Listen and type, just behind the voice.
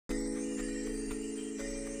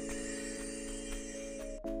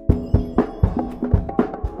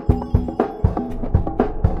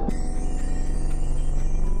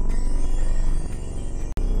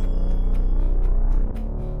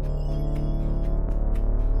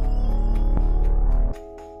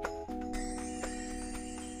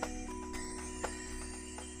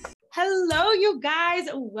Hello, you guys.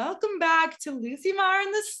 Welcome back to Lucy Mar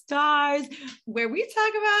and the Stars, where we talk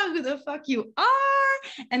about who the fuck you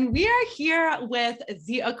are. And we are here with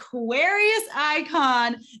the Aquarius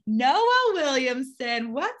icon, Noah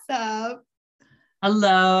Williamson. What's up?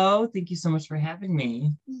 Hello. Thank you so much for having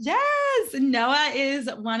me. Yes, Noah is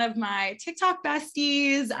one of my TikTok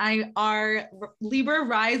besties. Our Libra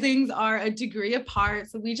risings are a degree apart.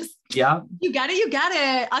 So we just, Yeah. you got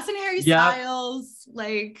it. Us and Harry Styles,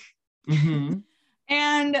 like,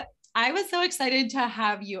 and I was so excited to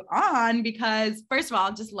have you on because, first of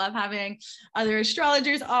all, just love having other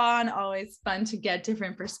astrologers on. Always fun to get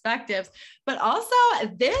different perspectives. But also,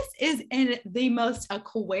 this is in the most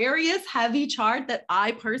Aquarius heavy chart that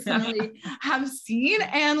I personally have seen.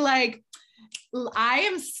 And like, I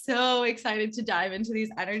am so excited to dive into these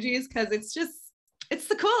energies because it's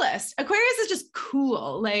the coolest. Aquarius is just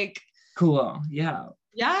cool. Like, cool. Yeah.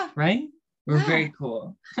 Yeah. Right? We're very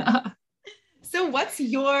cool. So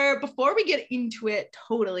before we get into it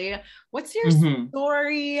totally, what's your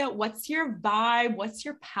story? What's your vibe? What's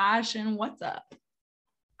your passion? What's up?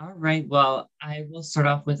 All right. Well, I will start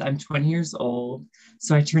off with, I'm 20 years old.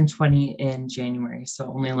 So I turned 20 in January. So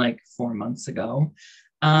only like 4 months ago.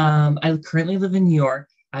 I currently live in New York.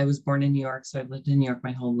 I was born in New York. So I've lived in New York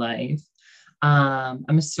my whole life.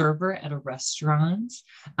 I'm a server at a restaurant.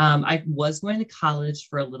 I was going to college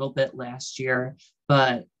for a little bit last year,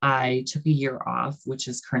 but I took a year off, which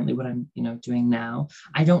is currently what I'm, doing now.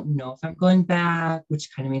 I don't know if I'm going back,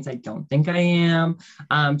 which kind of means I don't think I am,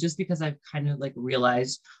 just because I've kind of like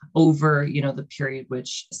realized over, the period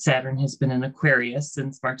which Saturn has been in Aquarius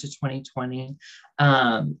since March of 2020.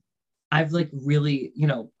 I've like really,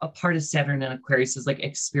 a part of Saturn and Aquarius is like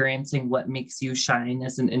experiencing what makes you shine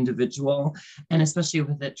as an individual. And especially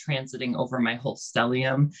with it transiting over my whole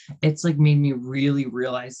stellium, it's like made me really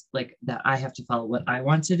realize like that I have to follow what I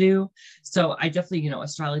want to do. So I definitely,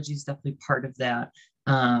 astrology is definitely part of that.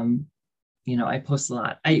 I post a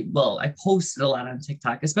lot. I posted a lot on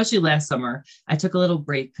TikTok, especially last summer. I took a little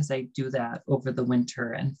break because I do that over the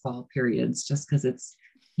winter and fall periods just because it's,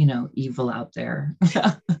 evil out there.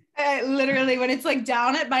 Literally, when it's like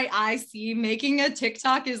down at my IC, making a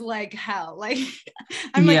TikTok is like hell. Like,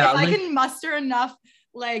 I'm like, if I can muster enough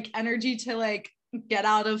like energy to like get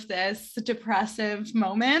out of this depressive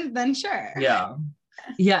moment, then sure.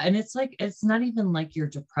 Yeah. And it's like, it's not even like you're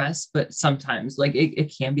depressed, but sometimes like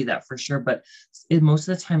it can be that for sure. But most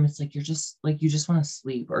of the time it's like, you're just like, you just want to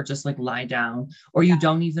sleep or just like lie down, or you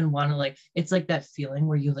don't even want to like, it's like that feeling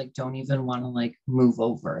where you like, don't even want to like move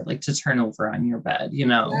over, like to turn over on your bed,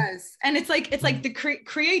 Yes. And it's like the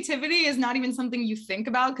creativity is not even something you think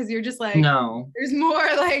about. Cause you're just like, no, there's more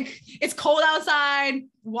like, it's cold outside.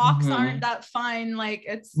 Walks aren't that fun. Like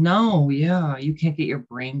you can't get your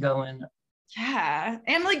brain going. Yeah.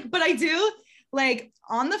 And like, but I do like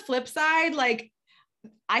on the flip side, like,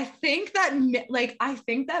 I think that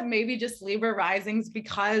maybe just Libra risings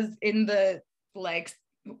because in the like,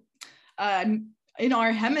 in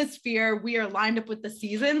our hemisphere, we are lined up with the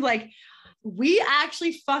seasons. Like we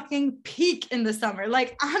actually fucking peak in the summer.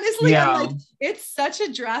 Like, honestly, I'm like, it's such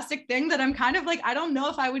a drastic thing that I'm kind of like, I don't know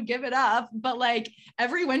if I would give it up, but like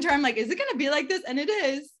every winter I'm like, is it going to be like this? And it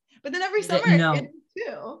is, but then every summer it is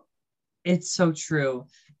too. It's so true.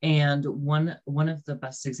 And one of the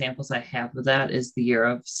best examples I have of that is the year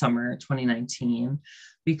of summer 2019,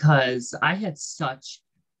 because I had such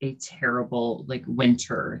a terrible like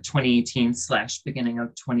winter 2018 / beginning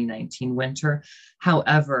of 2019 winter.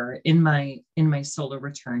 However, in my solar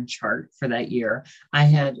return chart for that year, I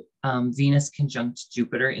had Venus conjunct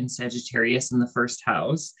Jupiter in Sagittarius in the first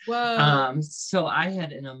house. Whoa. So I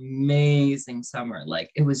had an amazing summer.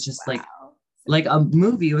 Like it was just like a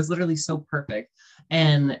movie. It was literally so perfect.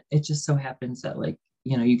 And it just so happens that like,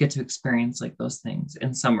 you get to experience like those things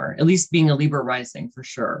in summer, at least being a Libra rising for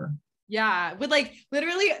sure. Yeah. With like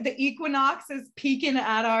literally the equinox is peaking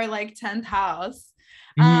at our like 10th house.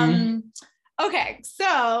 Okay.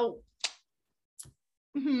 So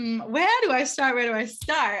where do I start?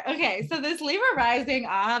 Okay. So this Libra rising,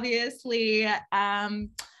 obviously,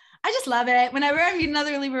 I just love it. Whenever I meet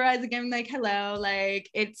another Libra rising, I'm like, hello, like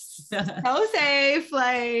it's so safe.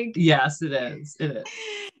 Like, yes, it is.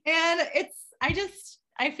 And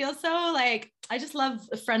I feel so like, I just love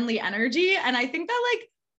friendly energy. And I think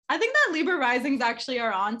that Libra risings actually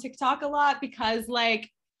are on TikTok a lot because like,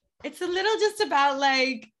 it's a little just about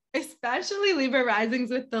like, especially Libra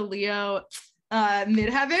risings with the Leo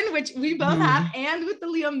midheaven, which we both have, and with the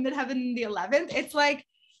Leo midheaven in the 11th. It's like,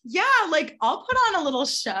 yeah, like I'll put on a little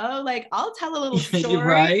show, like I'll tell a little story,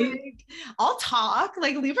 right? Like, I'll talk,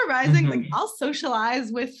 like Libra rising, like I'll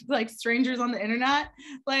socialize with like strangers on the internet,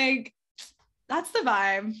 like That's the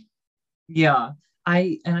vibe. Yeah.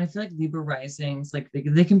 I feel like Libra risings, like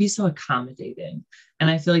they can be so accommodating. And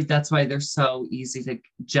I feel like that's why they're so easy to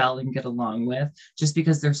gel and get along with, just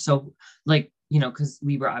because they're so like, because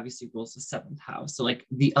Libra obviously rules the seventh house. So like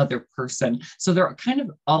the other person. So they're kind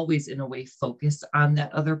of always in a way focused on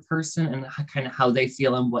that other person and kind of how they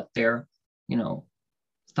feel and what their, you know,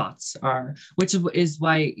 thoughts are, which is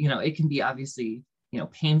why, it can be obviously,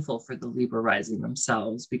 painful for the Libra rising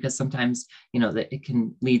themselves, because sometimes, that it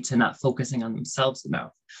can lead to not focusing on themselves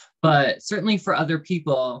enough. But certainly for other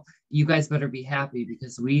people, you guys better be happy,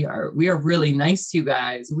 because we are really nice to you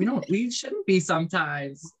guys. We shouldn't be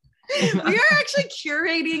sometimes. We are actually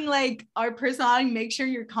curating like our personality, make sure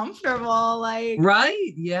you're comfortable. Like,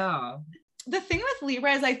 right. Yeah. The thing with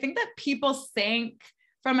Libra is I think that people think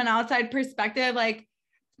from an outside perspective, like,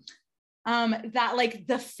 that like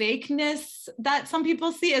the fakeness that some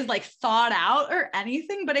people see is like thought out or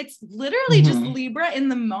anything, but it's literally just Libra in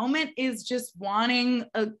the moment is just wanting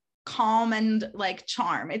a calm and like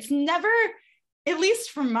charm. It's never, at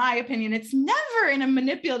least from my opinion, it's never in a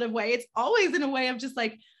manipulative way. It's always in a way of just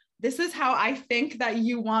like, this is how I think that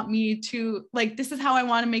you want me to, like, this is how I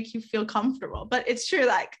want to make you feel comfortable. But it's true,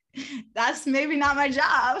 like, that's maybe not my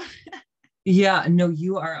job. Yeah, no,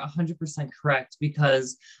 you are 100% correct,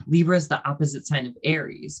 because Libra is the opposite sign of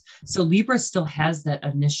Aries. So Libra still has that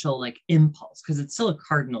initial like impulse, because it's still a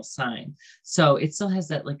cardinal sign. So it still has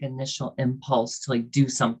that like initial impulse to like do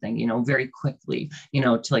something, very quickly,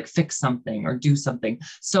 to like fix something or do something.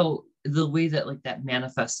 So the way that like that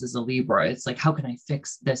manifests as a Libra, it's like, how can I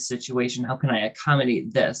fix this situation? How can I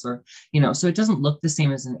accommodate this? Or, so it doesn't look the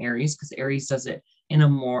same as an Aries, because Aries does it in a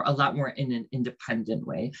lot more in an independent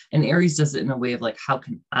way. And Aries does it in a way of like, how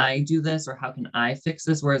can I do this? Or how can I fix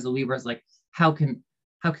this? Whereas a Libra is like, how can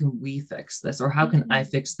we fix this? Or how can I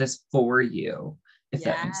fix this for you? If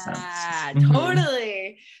that makes sense. Yeah,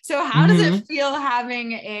 totally. So how does it feel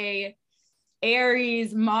having a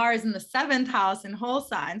Aries, Mars in the seventh house in whole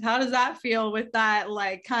signs? How does that feel with that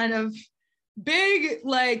like kind of big,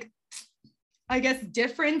 like, I guess,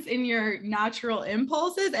 difference in your natural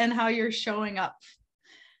impulses and how you're showing up?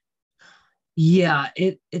 Yeah,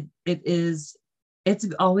 it is. It's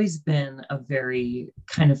always been a very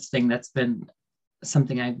kind of thing that's been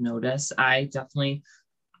something I've noticed. I definitely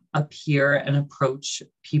appear and approach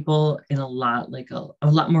people in a lot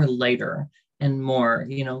more lighter and more,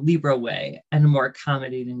 Libra way and a more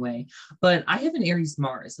accommodating way. But I have an Aries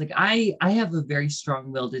Mars. Like I have a very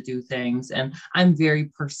strong will to do things, and I'm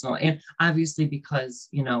very personal. And obviously because,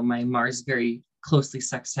 my Mars very closely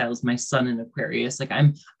sextiles my sun in Aquarius. Like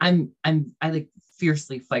I like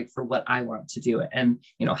fiercely fight for what I want to do and,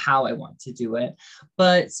 how I want to do it.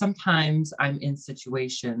 But sometimes I'm in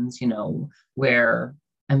situations, where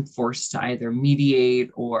I'm forced to either mediate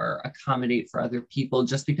or accommodate for other people,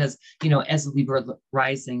 just because, as a Libra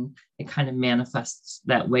rising, it kind of manifests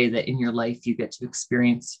that way, that in your life, you get to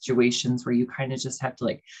experience situations where you kind of just have to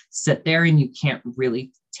like sit there and you can't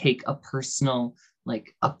really take a personal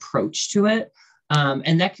like approach to it.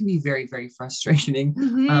 And that can be very, very frustrating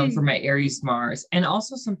for my Aries Mars. And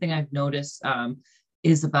also something I've noticed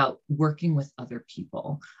is about working with other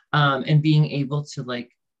people and being able to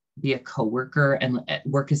like be a coworker and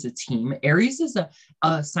work as a team. Aries is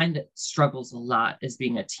a sign that struggles a lot as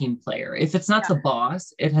being a team player. If it's not the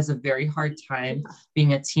boss, it has a very hard time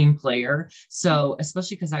being a team player. So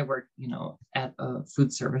especially because I work, at a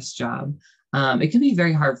food service job, it can be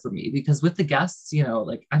very hard for me, because with the guests,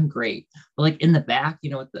 like I'm great, but like in the back,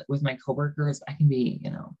 with my coworkers, I can be,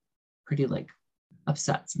 pretty like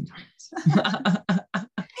upset sometimes.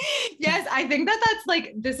 Yes, I think that's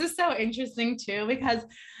like, this is so interesting too, because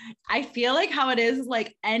I feel like how it is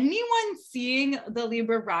like anyone seeing the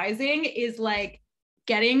Libra rising is like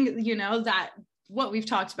getting, that what we've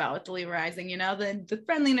talked about with the Libra rising, the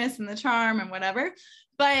friendliness and the charm and whatever.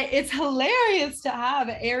 But it's hilarious to have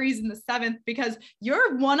Aries in the seventh, because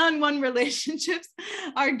your one-on-one relationships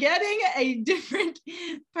are getting a different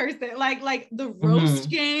person, like the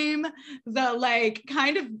roast game, the like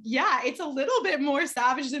kind of, it's a little bit more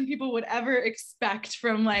savage than people would ever expect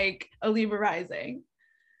from like a Libra rising.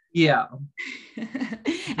 Yeah.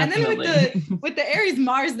 And then with the Aries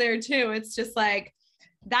Mars there too, it's just like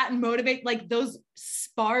that motivate, like those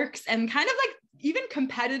sparks and kind of like even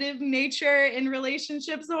competitive nature in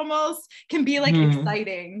relationships almost can be like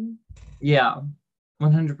exciting. Yeah,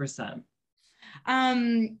 100%.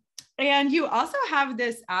 And you also have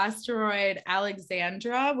this asteroid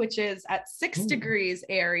Alexandra, which is at 6 degrees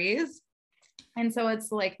Aries. And so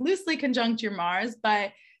it's like loosely conjunct your Mars,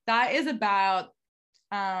 but that is about,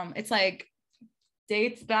 it's like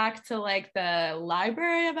dates back to like the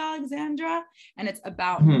Library of Alexandria, and it's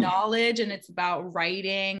about knowledge and it's about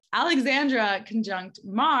writing. Alexandra conjunct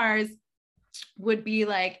Mars would be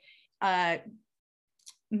like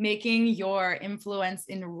making your influence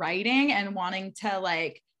in writing and wanting to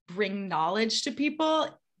like bring knowledge to people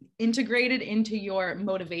integrated into your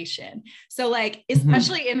motivation. So like,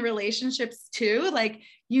 especially in relationships too, like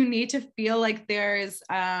you need to feel like there's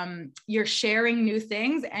you're sharing new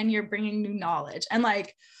things and you're bringing new knowledge. And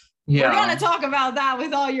like, we're gonna talk about that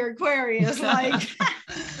with all your Aquarius, like.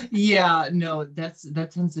 Yeah, no,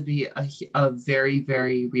 that tends to be a very,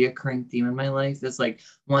 very reoccurring theme in my life. Is like,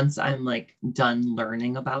 once I'm like done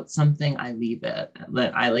learning about something, I leave it.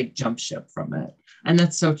 I like jump ship from it. And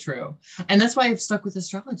that's so true. And that's why I've stuck with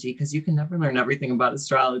astrology, because you can never learn everything about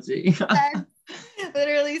astrology.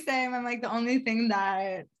 Literally same. I'm like, the only thing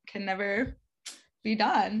that can never be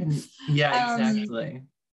done. Yeah, exactly.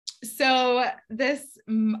 So this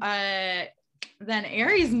then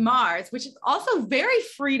Aries Mars, which is also very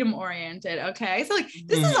freedom oriented. Okay. So like,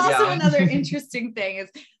 this is also another interesting thing is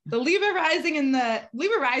the Libra rising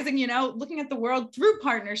you know, looking at the world through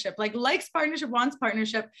partnership, like likes partnership, wants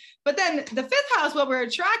partnership. But then the 5th house, what we're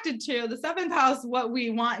attracted to, the 7th house, what we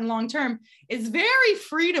want in long term, is very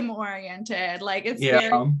freedom oriented. Like it's very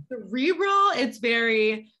cerebral. It's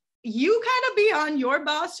very, you kind of be on your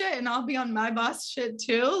boss shit and I'll be on my boss shit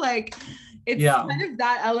too. Like it's kind of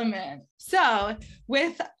that element. So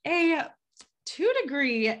with a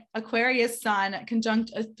 2-degree Aquarius Sun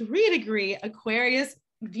conjunct a 3-degree Aquarius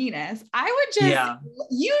Venus, I would just,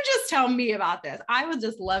 you just tell me about this. I would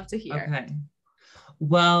just love to hear. Okay.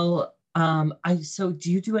 Well, so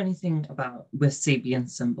do you do anything with Sabian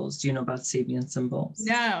symbols? Do you know about Sabian symbols?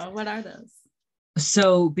 No, what are those?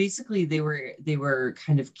 So basically they were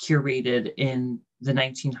kind of curated in the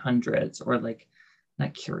 1900s, or like,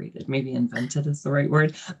 not curated, maybe invented is the right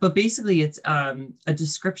word, but basically it's a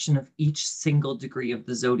description of each single degree of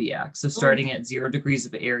the zodiac. So starting at 0 degrees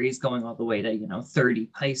of Aries, going all the way to, 30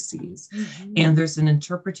 Pisces. And there's an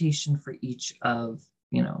interpretation for each of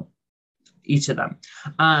them.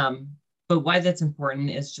 But why that's important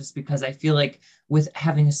is just because I feel like with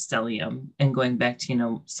having a stellium and going back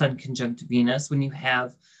to, Sun conjunct Venus, when you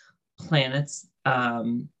have planets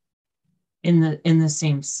in the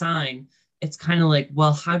same sign, it's kind of like,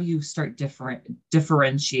 well, how do you start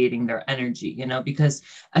differentiating their energy, because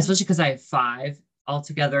especially because I have 5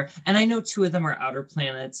 altogether, and I know 2 of them are outer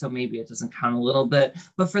planets, so maybe it doesn't count a little bit,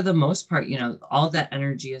 but for the most part, all that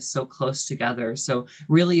energy is so close together. So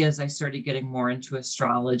really, as I started getting more into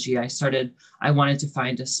astrology, I wanted to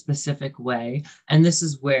find a specific way. And this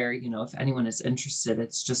is where, if anyone is interested,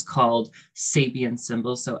 it's just called Sabian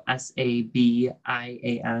symbols. So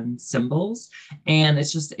Sabian symbols. And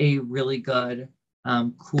it's just a really good,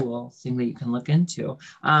 cool thing that you can look into.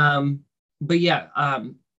 But yeah,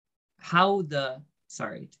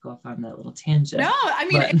 sorry to go off on that little tangent. No, I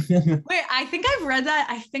mean, wait, I think I've read that.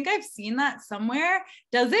 I think I've seen that somewhere.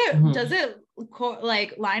 Does it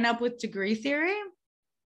like line up with degree theory?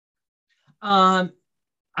 I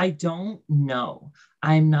don't know.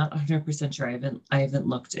 I'm not 100% sure. I haven't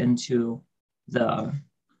looked into the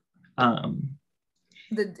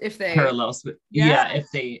if they parallels, but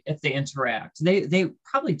if they interact, they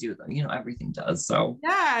probably do though. Everything does. So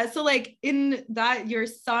so like in that, your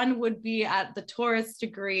Sun would be at the Taurus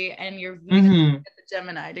degree and your Venus at the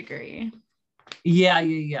Gemini degree.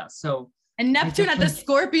 Yeah. So and Neptune at the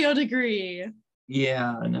Scorpio degree.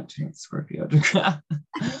 Yeah, Neptune at the Scorpio degree.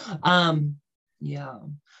 Yeah.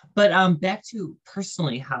 But back to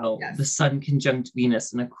personally how the Sun conjunct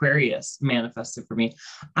Venus and Aquarius manifested for me.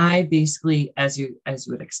 I basically, as you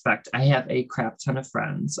would expect, I have a crap ton of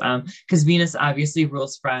friends. Because Venus obviously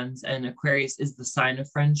rules friends, and Aquarius is the sign of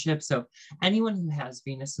friendship. So anyone who has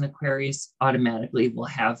Venus and Aquarius automatically will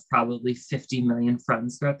have probably 50 million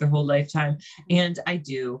friends throughout their whole lifetime. And I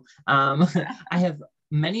do. I have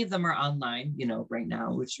many of them are online, right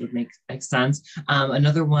now, which would make sense.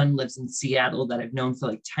 Another one lives in Seattle that I've known for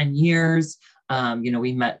like 10 years.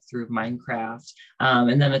 We met through Minecraft.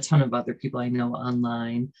 And then a ton of other people I know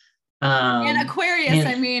online. And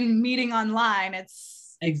Aquarius, meeting online,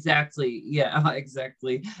 it's... Exactly. Yeah,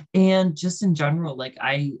 exactly. And just in general, like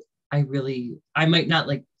I might not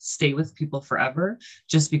like stay with people forever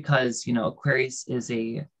just because, Aquarius is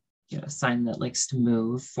a sign that likes to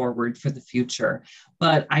move forward for the future.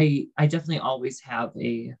 But I definitely always have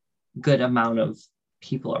a good amount of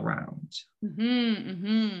people around.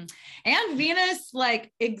 And Venus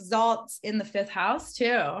like exalts in the 5th house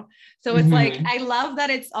too. So it's like, I love that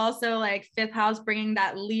it's also like 5th house bringing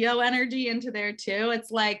that Leo energy into there too. It's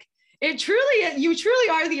like, It truly, you truly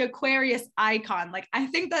are the Aquarius icon. Like, I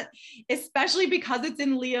think that especially because it's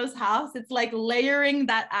in Leo's house, it's like layering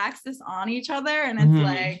that axis on each other. And it's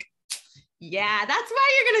like, yeah, that's why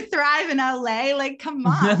you're going to thrive in LA. Like, come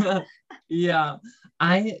on. Yeah.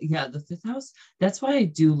 The fifth house, that's why I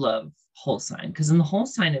do love whole sign, because in the whole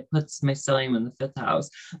sign it puts my stellium in the fifth house,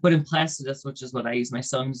 but in Placidus, which is what I use, my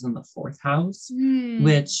stellium is in the fourth house,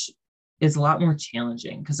 which is a lot more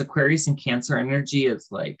challenging because Aquarius and Cancer energy is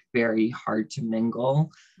like very hard to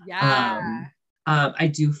mingle.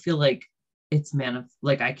 I do feel like it's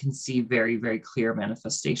like I can see very, very clear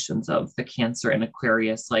manifestations of the Cancer and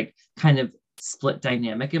Aquarius like kind of split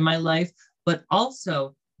dynamic in my life, but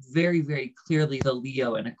also very, very clearly the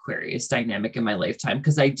Leo and Aquarius dynamic in my lifetime,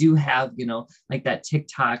 because I do have, you know, like that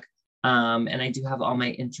TikTok, and I do have all my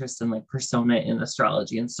interests in like persona in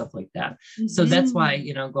astrology and stuff like that. So that's why,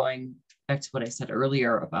 you know, going back to what I said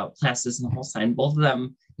earlier about classes and the whole sign, both of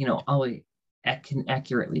them, you know, always can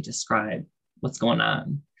accurately describe what's going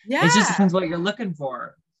on. Yeah. It just depends what you're looking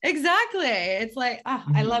for. Exactly. It's like,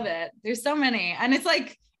 I love it. There's so many. And it's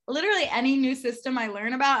like, literally any new system I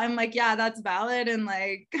learn about, I'm like, yeah, that's valid. And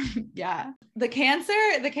like, yeah, the cancer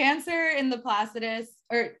in the Placidus,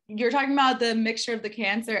 or you're talking about the mixture of the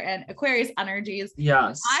Cancer and Aquarius energies.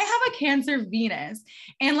 Yes. I have a Cancer Venus,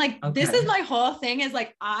 and like, this is my whole thing is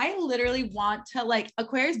like, I literally want to like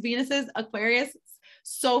Aquarius Aquarius,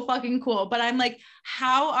 so fucking cool. But I'm like,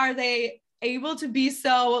 how are they able to be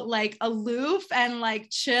so like aloof and like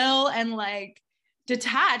chill and like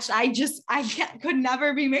detached? Could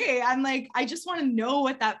never be me. I'm like, I just want to know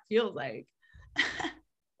what that feels like.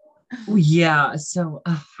 Yeah. So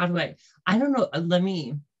how do I don't know.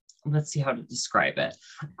 Let's see how to describe it.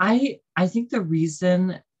 I think the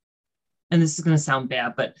reason, and this is going to sound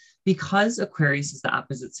bad, but because Aquarius is the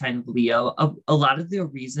opposite sign of Leo, a lot of the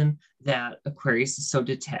reason that Aquarius is so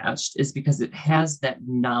detached is because it has that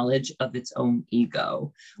knowledge of its own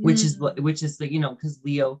ego, which is the, you know, because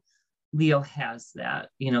Leo has that,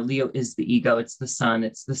 you know, Leo is the ego, it's the sun,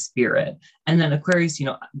 it's the spirit. And then Aquarius, you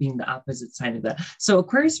know, being the opposite side of that. So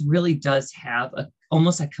Aquarius really does have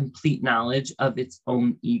almost a complete knowledge of its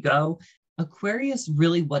own ego. Aquarius,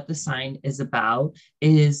 really what the sign is about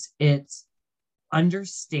is it's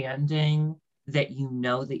understanding that you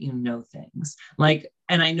know things. Like,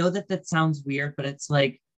 and I know that sounds weird, but it's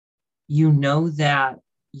like, you know that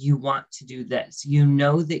you want to do this. You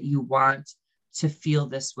know that you want to feel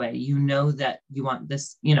this way, you know that you want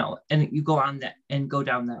this, you know, and you go on that and go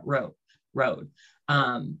down that road.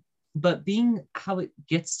 But how it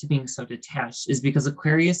gets to being so detached is because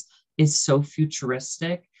Aquarius is so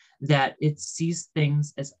futuristic that it sees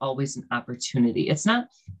things as always an opportunity.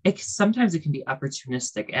 Sometimes it can be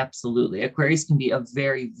opportunistic. Absolutely. Aquarius can be a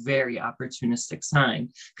very, very opportunistic sign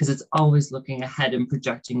because it's always looking ahead and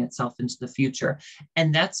projecting itself into the future.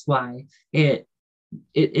 And that's why it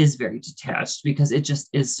is very detached, because it just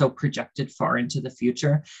is so projected far into the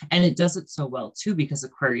future. And it does it so well too, because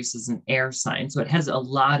Aquarius is an air sign. So it has a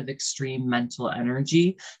lot of extreme mental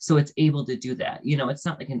energy. So it's able to do that. You know, it's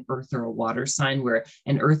not like an earth or a water sign where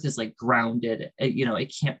an earth is like grounded, you know,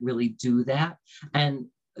 it can't really do that. And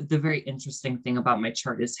the very interesting thing about my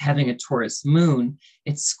chart is having a Taurus moon,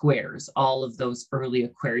 it squares all of those early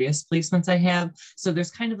Aquarius placements I have. So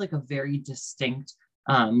there's kind of like a very distinct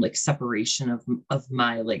like separation of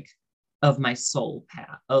my soul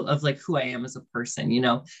path of like who I am as a person. You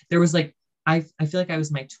know, there was like, I feel like I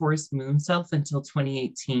was my Taurus moon self until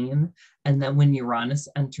 2018. And then when Uranus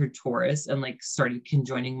entered Taurus and like started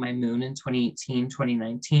conjoining my moon in 2018,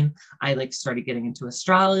 2019, I like started getting into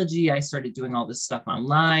astrology. I started doing all this stuff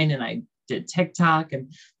online and I did TikTok,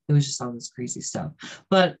 and it was just all this crazy stuff.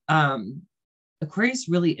 But Aquarius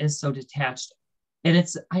really is so detached, and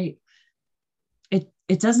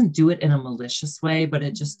it doesn't do it in a malicious way, but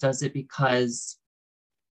it just does it because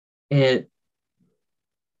it's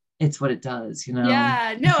what it does, you know?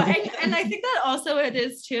 Yeah, no. And I think that also it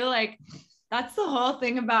is too, like, that's the whole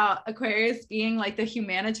thing about Aquarius being like the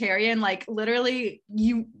humanitarian, like literally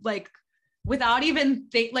you like, without even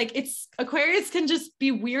like, it's Aquarius can just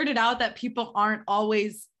be weirded out that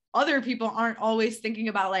other people aren't always thinking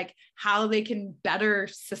about like how they can better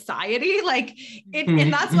society. Like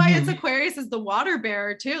and that's why it's Aquarius is the water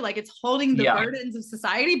bearer too. Like it's holding the burdens of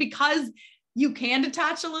society, because you can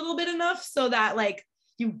detach a little bit enough so that like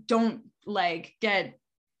you don't like get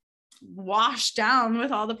washed down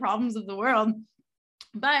with all the problems of the world.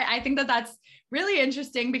 But I think that that's really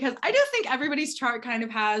interesting, because I do think everybody's chart kind of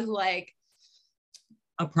has like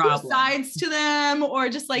a problem, sides to them, or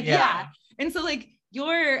just like, yeah. And so like,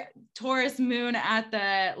 your Taurus moon at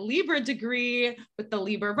the Libra degree with the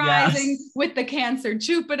Libra rising, with the Cancer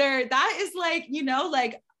Jupiter, that is like, you know,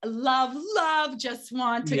 like love, just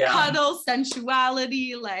want to cuddle,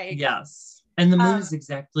 sensuality, like. Yes. And the moon is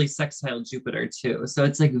exactly sextile Jupiter too. So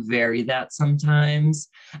it's like very that sometimes.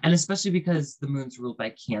 And especially because the moon's ruled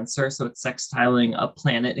by Cancer. So it's sextiling a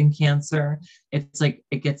planet in Cancer. It's like,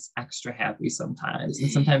 it gets extra happy sometimes.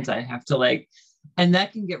 And sometimes I have to like, and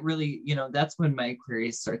that can get really, you know, that's when my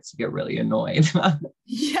Aquarius starts to get really annoyed.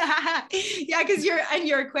 Yeah. Because your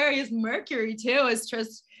Aquarius Mercury too is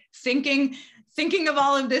just thinking of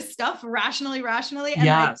all of this stuff rationally, and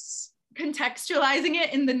like contextualizing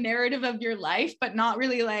it in the narrative of your life, but not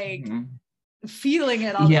really like feeling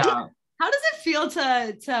it all. How does it feel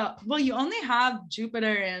to well, you only have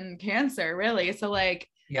Jupiter in Cancer, really. So like,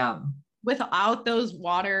 without those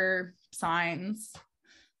water signs.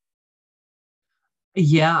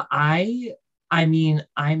 Yeah, I mean,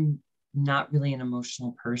 I'm not really an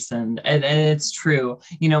emotional person, and it's true.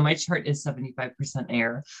 You know, my chart is 75%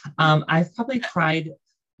 air. I've probably cried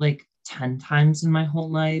like 10 times in my whole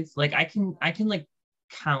life. Like I can like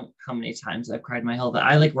count how many times I've cried my whole life.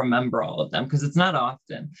 I like remember all of them because it's not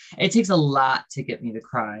often. It takes a lot to get me to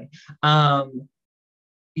cry.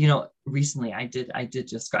 You know, recently I did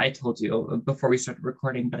just cry. I told you before we started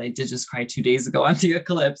recording, but I did just cry 2 days ago on the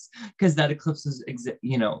eclipse because that eclipse was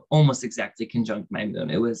you know, almost exactly conjunct my moon.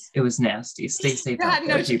 It was nasty. Stay safe out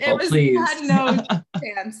there, people, please. Had no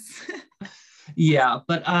chance. Yeah,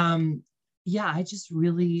 but yeah, I just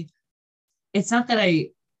really, it's not that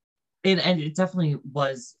and it definitely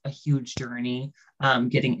was a huge journey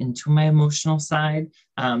getting into my emotional side,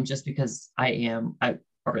 just because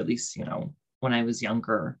or at least, you know, when I was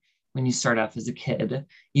younger, when you start off as a kid,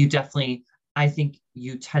 you definitely, I think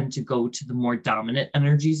you tend to go to the more dominant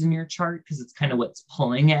energies in your chart because it's kind of what's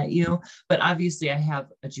pulling at you. But obviously I have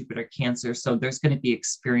a Jupiter Cancer, so there's going to be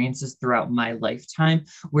experiences throughout my lifetime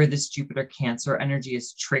where this Jupiter Cancer energy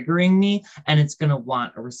is triggering me, and it's going to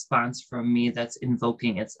want a response from me that's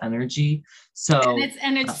invoking its energy. So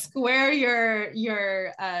and it's square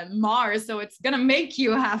your Mars, so it's going to make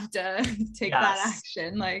you have to take that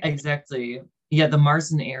action. Like exactly. Yeah, the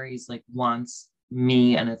Mars in Aries like wants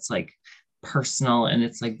me, and it's like personal, and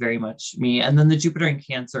it's like very much me. And then the Jupiter in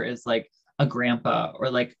Cancer is like a grandpa or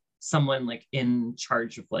like someone like in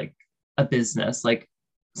charge of like a business, like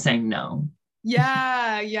saying no.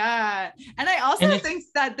 Yeah. And I also think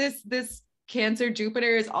that this Cancer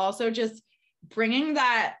Jupiter is also just bringing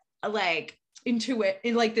that like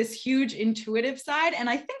like this huge intuitive side. And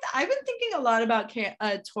I think that I've been thinking a lot about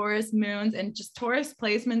Taurus moons and just Taurus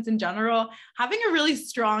placements in general, having a really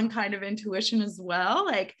strong kind of intuition as well,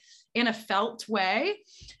 like in a felt way.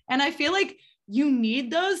 And I feel like you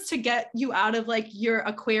need those to get you out of like your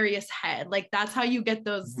Aquarius head. Like that's how you get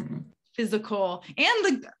those physical, and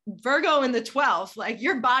the Virgo in the 12th, like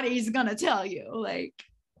your body's gonna tell you, like.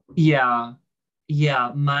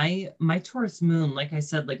 Yeah, my Taurus moon, like I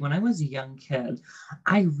said, like when I was a young kid,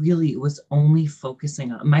 I really was only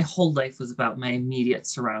focusing on, my whole life was about my immediate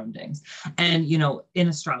surroundings. And, you know, in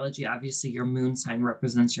astrology, obviously your moon sign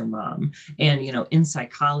represents your mom. And, you know, in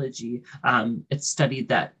psychology, it's studied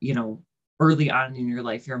that, you know, early on in your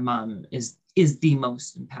life, your mom is the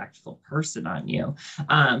most impactful person on you.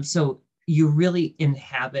 So you really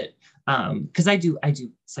inhabit, because I do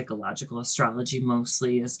psychological astrology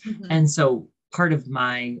mostly and so part of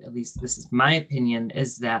my, at least this is my opinion,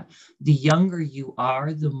 is that the younger you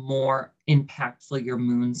are, the more impactful your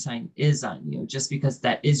moon sign is on you, just because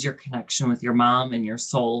that is your connection with your mom and your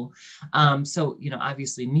soul. So, you know,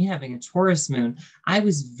 obviously me having a Taurus moon, I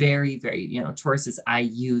was very, very, you know, Taurus is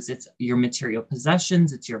it's your material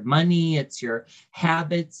possessions, it's your money, it's your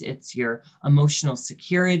habits, it's your emotional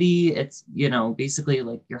security. It's, you know, basically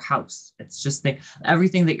like your house. It's just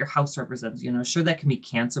everything that your house represents, you know, sure that can be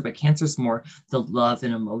Cancer, but Cancer is more the love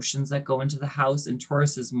and emotions that go into the house. And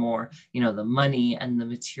Taurus is more, you know, the money and the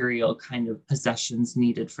material kind of possessions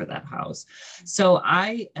needed for that house. So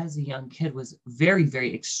I, as a young kid, was very,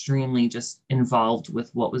 very extremely just involved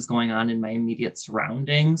with what was going on in my immediate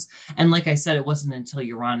surroundings. And like I said, it wasn't until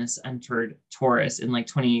Uranus entered Taurus in like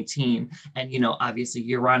 2018. And, you know, obviously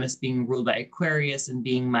Uranus being ruled by Aquarius and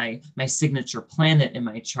being my signature planet in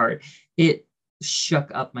my chart, it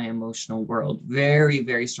shook up my emotional world very,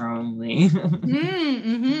 very strongly.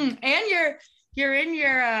 And you're in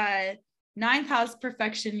your ninth house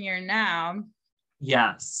perfection year now.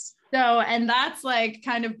 Yes. So, and that's like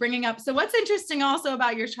kind of bringing up. So what's interesting also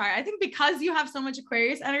about your chart, I think because you have so much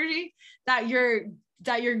Aquarius energy that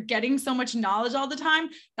you're getting so much knowledge all the time.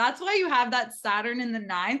 That's why you have that Saturn in the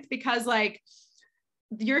ninth, because like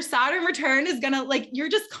your Saturn return is gonna like, you're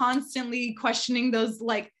just constantly questioning those,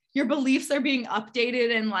 like your beliefs are being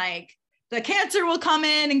updated, and like the Cancer will come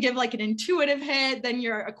in and give like an intuitive hit. Then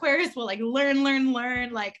your Aquarius will like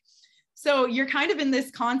learn. Like, so you're kind of in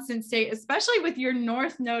this constant state, especially with your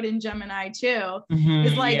North node in Gemini too.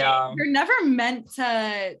 It's like, you're never meant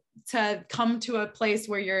to come to a place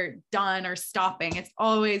where you're done or stopping. It's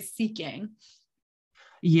always seeking.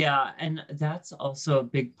 Yeah, and that's also a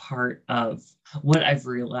big part of what I've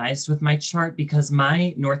realized with my chart, because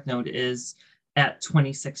my North Node is at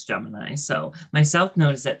 26 Gemini. So my South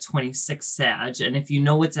Node is at 26 Sag. And if you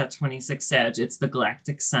know what's at 26 Sag, it's the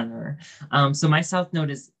galactic center. So my South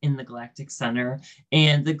Node is in the galactic center.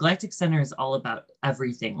 And the galactic center is all about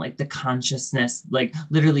everything, like the consciousness, like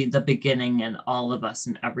literally the beginning and all of us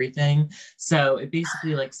and everything. So it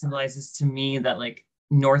basically like symbolizes to me that like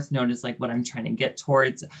North Node is like what I'm trying to get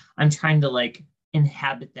towards. I'm trying to like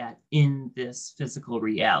inhabit that in this physical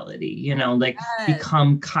reality, you know, like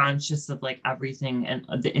become conscious of like everything and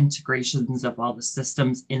the integrations of all the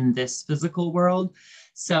systems in this physical world.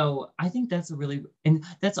 So I think that's a really, and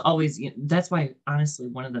that's always, that's why honestly,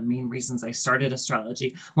 one of the main reasons I started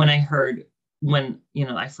astrology, when I heard, when, you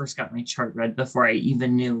know, I first got my chart read before I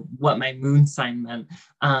even knew what my moon sign meant,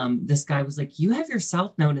 this guy was like, you have your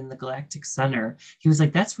South Node in the galactic center. He was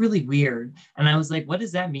like, that's really weird. And I was like, what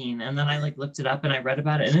does that mean? And then I like looked it up and I read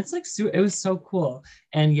about it, and it's like, it was so cool.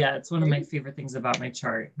 And yeah, it's one of my favorite things about my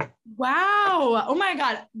chart. Wow. Oh my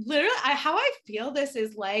God. Literally, how I feel this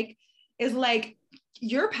is like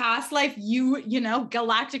your past life, you know,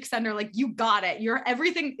 galactic center, like you got it. You're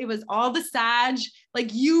everything. It was all the Sag,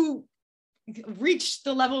 like you reached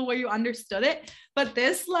the level where you understood it. But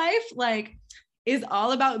this life like is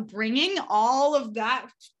all about bringing all of that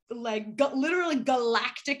like literally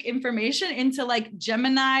galactic information into like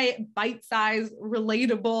Gemini bite-sized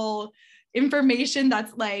relatable information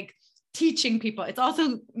that's like teaching people. It's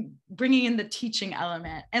also bringing in the teaching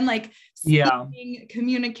element and like speaking,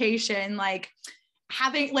 communication, like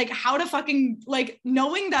having like how to fucking like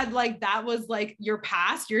knowing that like that was like your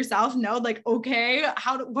past yourself know like, okay,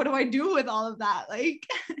 what do I do with all of that, like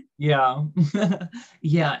yeah.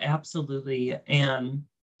 Yeah, absolutely. And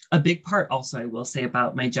a big part also I will say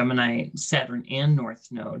about my Gemini, Saturn, and North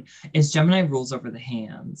Node is Gemini rules over the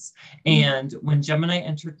hands. And when Gemini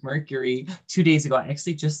entered Mercury 2 days ago, I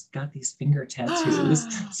actually just got these finger tattoos.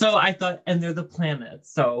 So I thought, and they're the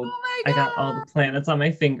planets. So I got all the planets on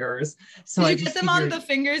my fingers. So did you get them on the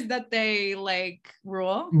fingers that they like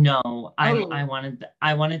rule? No, I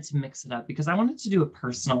wanted to mix it up because I wanted to do it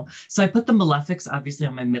personal. So I put the malefics obviously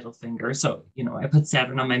on my middle finger. So, you know, I put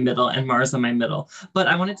Saturn on my middle and Mars on my middle. But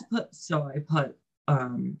I wanted to put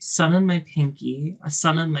sun on my pinky, a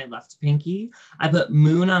sun on my left pinky. I put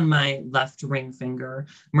moon on my left ring finger,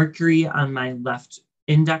 Mercury on my left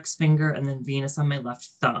index finger, and then Venus on my left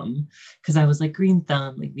thumb. Because I was like green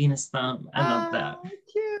thumb, like Venus thumb. I love that.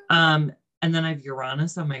 Cute. And then I have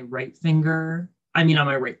Uranus on my right finger, on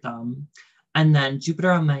my right thumb, and then Jupiter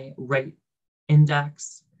on my right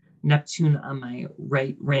index, Neptune on my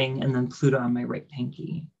right ring, and then Pluto on my right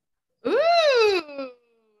pinky. Ooh,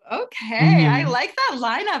 okay. I like that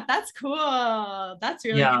lineup. That's cool. That's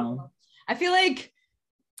really cool. I feel like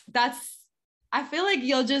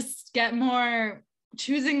you'll just get more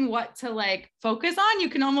choosing what to like focus on. You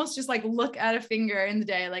can almost just like look at a finger in the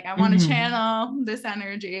day. Like I want to channel this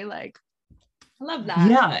energy. Like I love that.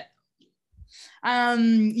 Yeah.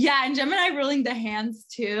 Yeah. And Gemini ruling the hands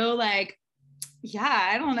too. Like, yeah,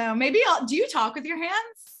 I don't know. Maybe do you talk with your hands?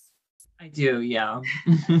 I do. Yeah.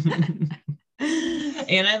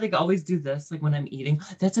 And I like always do this, like when I'm eating.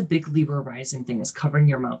 That's a big Libra rising thing, is covering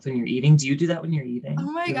your mouth when you're eating. Do you do that when you're eating?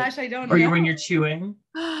 Oh my gosh, I don't know. Or when you're chewing?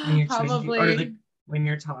 Probably. Or like when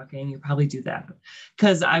you're talking, you probably do that.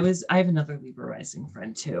 Because I have another Libra rising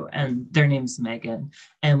friend too, and their name's Megan.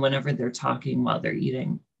 And whenever they're talking while they're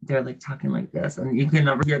eating, they're like talking like this, and you can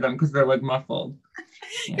never hear them because they're like muffled.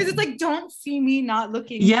 Because it's like, don't see me not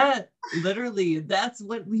looking. Yeah, literally, that's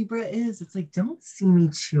what Libra is. It's like, don't see me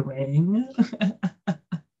chewing.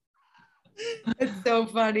 It's so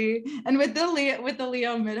funny. And with the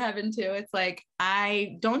Leo midheaven too, it's like,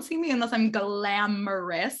 I don't see me unless I'm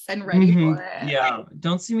glamorous and ready for it. Yeah,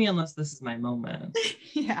 don't see me unless this is my moment.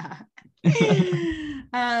 Yeah. And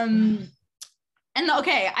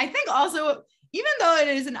okay, I think also, even though it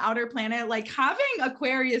is an outer planet, like having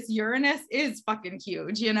Aquarius Uranus is fucking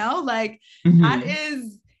huge, you know, like that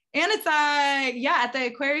is, and it's at the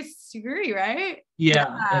Aquarius degree, right?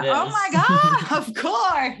 Yeah. It is. Oh my God, of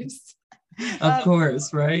course. Of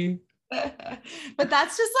course, right? But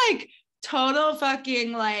that's just like total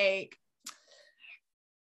fucking like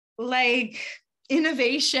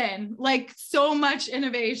innovation, like so much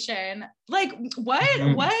innovation. Like what,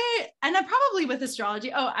 and then probably with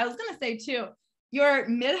astrology. Oh, I was going to say too, your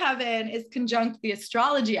midheaven is conjunct the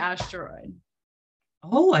astrology asteroid.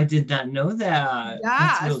 Oh, I did not know that.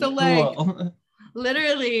 Yeah. That's really So cool. like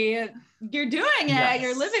literally you're doing it, yes.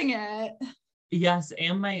 you're living it. Yes.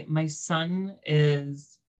 And my sun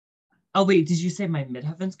is, oh wait, did you say my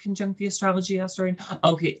midheaven's conjunct the astrology asteroid?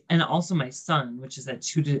 Okay. And also my sun, which is at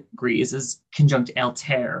 2 degrees, is conjunct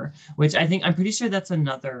Altair, which I'm pretty sure that's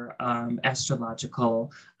another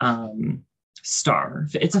astrological star.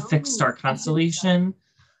 It's a fixed star constellation.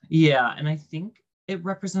 Yeah. And I think it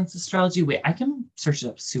represents astrology. Wait, I can search it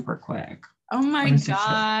up super quick. Oh my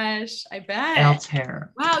gosh, I bet.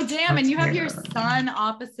 Altair. Wow, damn. Altair. And you have your sun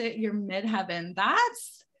opposite your midheaven.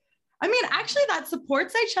 Actually that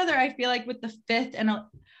supports each other, I feel like, with the 5th and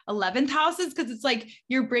 11th houses, because it's like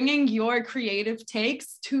you're bringing your creative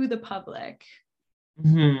takes to the public.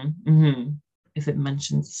 If it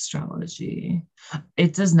mentions astrology,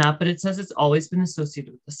 it does not, but it says it's always been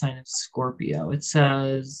associated with the sign of Scorpio. It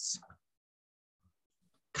says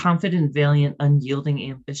confident, valiant, unyielding,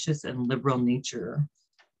 ambitious, and liberal nature.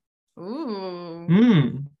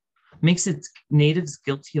 Ooh. Makes its natives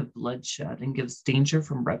guilty of bloodshed and gives danger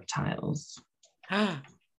from reptiles.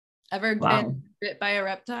 Ever been bit by a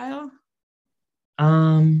reptile?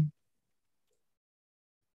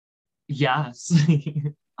 Yes.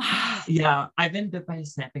 Yeah, I've been bit by a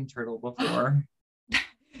snapping turtle before.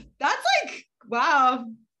 That's like, wow.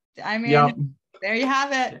 I mean, there you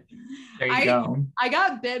have it. There you go. I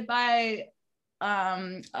got bit by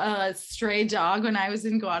a stray dog when I was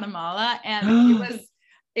in Guatemala, and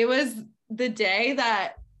it was the day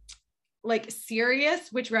that like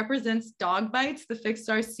Sirius, which represents dog bites, the fixed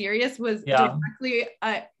star Sirius, was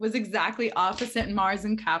exactly opposite Mars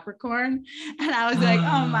and Capricorn, and I was like,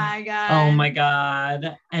 oh my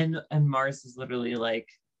god. And Mars is literally like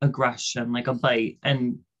aggression, like a bite,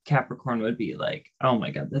 and Capricorn would be like, oh my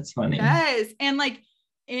god, that's funny. Yes. And like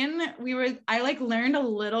I like learned a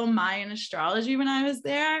little Mayan astrology when I was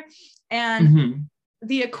there, and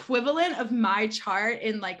the equivalent of my chart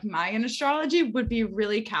in like Mayan astrology would be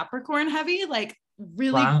really Capricorn heavy, like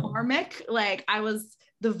really karmic. Like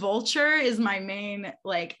the vulture is my main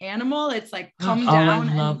like animal. It's like come down.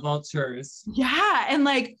 I love vultures. Yeah. And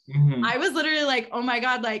like, I was literally like, oh my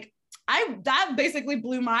God, like that basically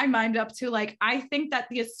blew my mind up to like, I think that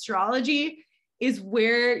the astrology is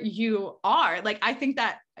where you are. Like, I think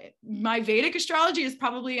that my Vedic astrology is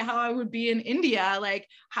probably how I would be in India. Like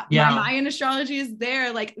my Mayan astrology is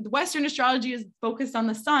there. Like Western astrology is focused on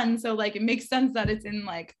the sun. So like, it makes sense that it's in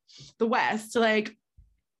like the West. Like,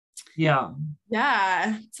 yeah.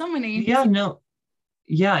 So many.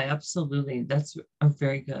 Yeah, absolutely. That's a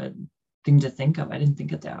very good thing to think of. I didn't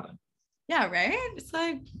think of that. Yeah. Right. It's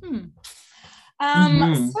like,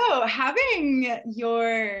 so having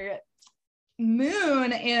your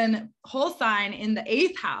moon in whole sign in the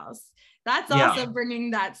 8th house, that's also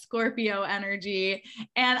bringing that Scorpio energy.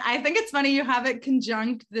 And I think it's funny you have it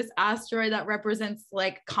conjunct this asteroid that represents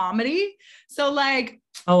like comedy. So like,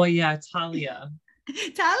 oh yeah, Talia.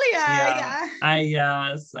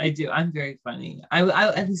 Yes, I do. I'm very funny. I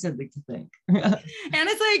at least I'd like to think. And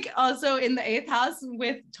it's like also in the 8th house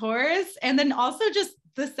with Taurus, and then also just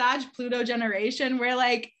the Sag Pluto generation where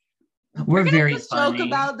like we're very funny. Joke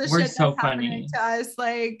about the shit so that's funny happening to us.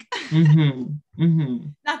 Like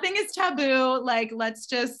nothing is taboo. Like let's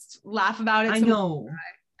just laugh about it. I know.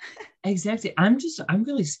 Exactly. I'm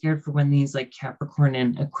really scared for when these like Capricorn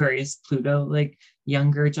and Aquarius Pluto like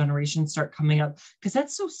younger generations start coming up, because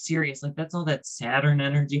that's so serious. Like that's all that Saturn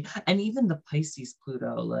energy, and even the Pisces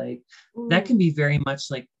Pluto, like that can be very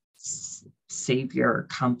much like savior,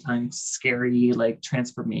 sometimes scary, like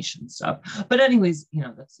transformation stuff. But anyways,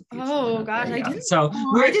 that's the future. Oh gosh, I didn't. So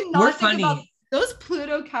I did not we're think funny. About those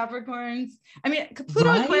Pluto Capricorns. I mean,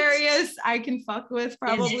 Pluto Aquarius, I can fuck with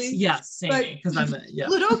probably. Yes, same. Because I'm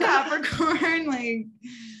Pluto Capricorn, like.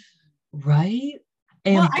 Right.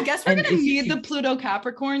 And, well, I guess we're gonna need the Pluto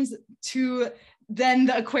Capricorns to then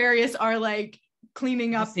the Aquarius are like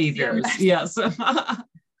cleaning up saviors. Yes.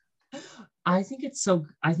 I think it's so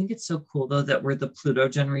cool though that we're the Pluto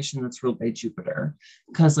generation that's ruled by Jupiter,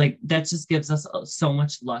 because like that just gives us so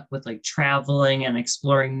much luck with like traveling and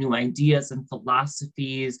exploring new ideas and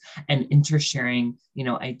philosophies and intersharing,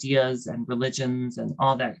 ideas and religions and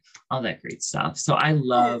all that great stuff. So I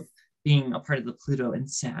love being a part of the Pluto and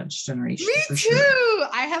Sag generation. Me too. Sure.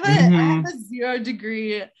 I have a 0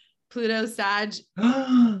 degree Pluto Sag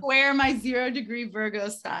where my 0 degree Virgo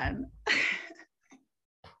sun.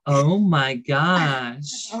 Oh my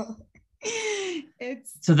gosh.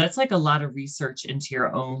 It's So that's like a lot of research into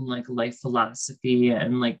your own like life philosophy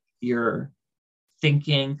and like your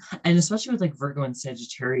thinking. And especially with like Virgo and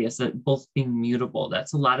Sagittarius, that both being mutable,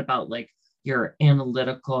 that's a lot about like your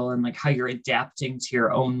analytical and like how you're adapting to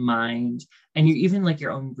your own mind and you even like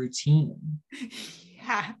your own routine.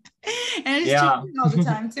 yeah. And it's Yeah. changing all the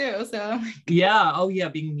time too. So Yeah. Oh yeah.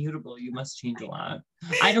 Being mutable, you must change a lot.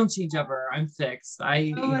 I don't change ever. I'm fixed. oh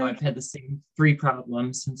my, I've had the same three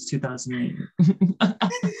problems since 2008.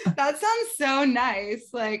 that sounds so nice.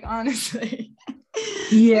 Like honestly.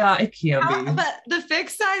 Yeah, it can be But the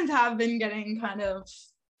fixed signs have been getting kind of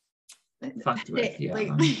fucked with. Yeah.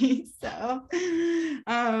 lately. So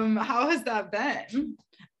how has that been?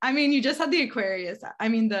 I mean, you just had the Aquarius, I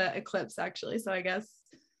mean the eclipse actually. So I guess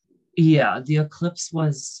Yeah, the eclipse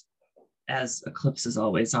was, as eclipses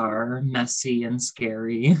always are, messy and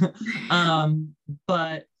scary.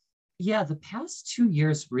 But yeah, the past 2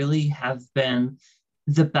 years really have been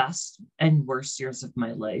the best and worst years of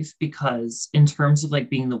my life because in terms of like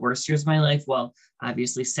being the worst years of my life, well,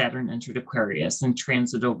 obviously Saturn entered Aquarius and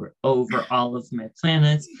transit over all of my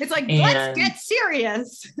planets. it's like, let's And get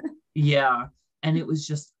serious. yeah, and it was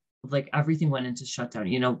just like everything went into shutdown.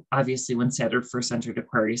 Obviously when Saturn first entered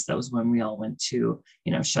Aquarius, that was when we all went to,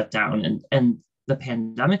 shut down and the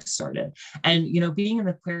pandemic started. And being in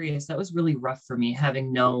Aquarius, that was really rough for me,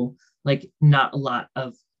 having not a lot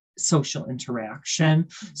of social interaction.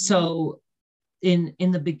 So in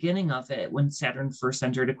the beginning of it, when Saturn first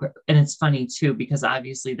entered Aquarius, and it's funny too because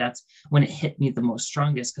obviously that's when it hit me the most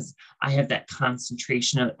strongest because I have that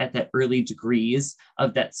concentration at that early degrees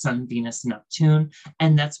of that Sun, Venus, Neptune,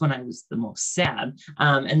 and that's when I was the most sad.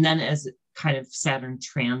 And then as it kind of Saturn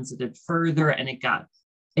transited further and it got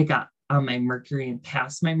on my Mercury and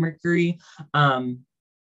past my Mercury,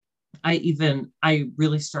 I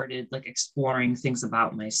really started like exploring things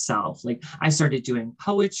about myself. Like I started doing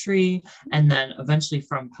poetry, and then eventually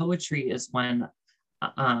from poetry is when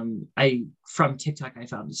from TikTok I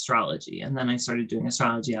found astrology, and then I started doing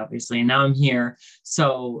astrology obviously, and now I'm here.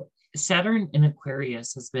 So Saturn in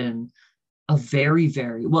Aquarius has been a very,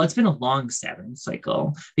 very, well, it's been a long Saturn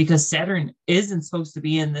cycle because Saturn isn't supposed to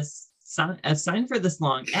be in this a sign for this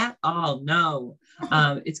long at all. No,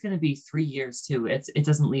 it's going to be 3 years too. It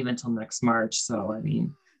doesn't leave until next March. So I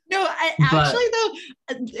mean, No, actually though,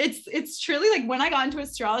 it's truly like when I got into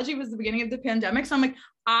astrology was the beginning of the pandemic. So I'm like,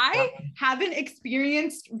 I haven't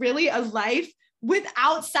experienced really a life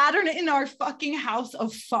without Saturn in our fucking house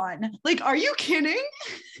of fun. Like, are you kidding?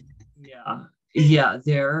 Yeah,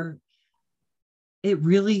 it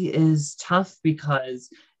really is tough because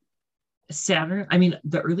Saturn, I mean,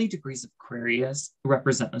 the early degrees of Aquarius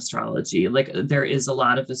represent astrology. Like there is a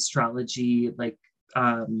lot of astrology, like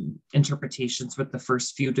interpretations with the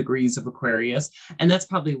first few degrees of Aquarius. And that's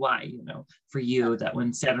probably why, for you, that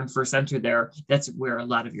when Saturn first entered there, that's where a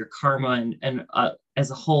lot of your karma and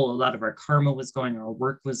as a whole, a lot of our karma was going, our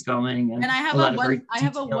work was going. And I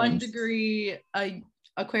have a 1 degree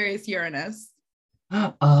Aquarius Uranus.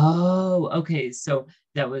 Oh, okay. So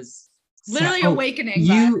that was literally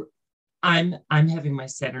awakening. I'm having my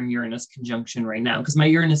Saturn Uranus conjunction right now because my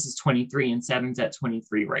Uranus is 23 and Saturn's at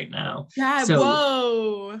 23 right now. Yeah. So,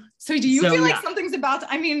 whoa. So do you feel like something's about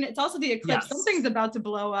to, I mean, it's also the eclipse. Yes. Something's about to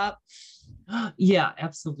blow up. Yeah,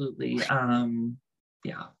 absolutely.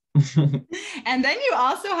 Yeah. And then you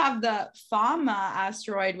also have the Fama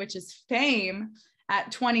asteroid, which is Fame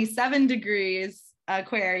at 27 degrees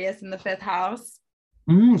Aquarius in the 5th house.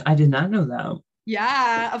 I did not know that.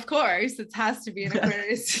 Yeah, of course. It has to be an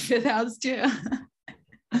Aquarius 5th house too.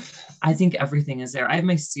 I think everything is there. I have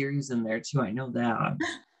my series in there too. I know that.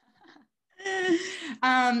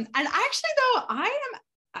 And actually though, I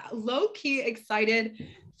am low-key excited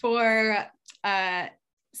for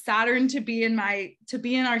Saturn to be in our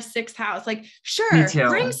 6th house. Like, sure,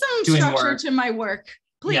 bring some structure to my work,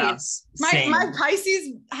 please. Yes, my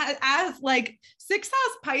Pisces has like 6th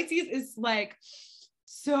house Pisces is like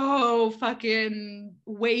so fucking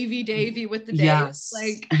wavy davy with the days. Yes.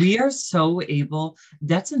 Like we are so able.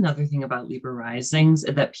 That's another thing about Libra risings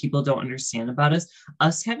that people don't understand about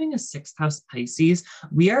us having a 6th house Pisces.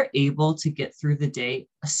 We are able to get through the day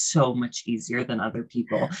so much easier than other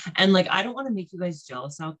people. And like, I don't want to make you guys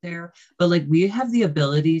jealous out there, but like we have the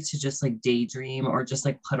ability to just like daydream or just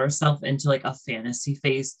like put ourselves into like a fantasy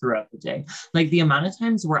phase throughout the day. Like the amount of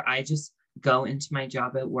times where I just go into my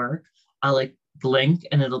job at work, I'll like blink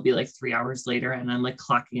and it'll be like 3 hours later and I'm like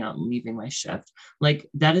clocking out and leaving my shift. Like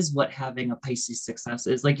that is what having a Pisces 6th house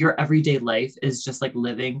is. Like your everyday life is just like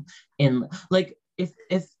living in like if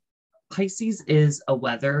Pisces is a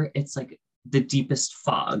weather, it's like the deepest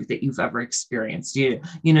fog that you've ever experienced. You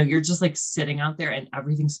know, you're just like sitting out there and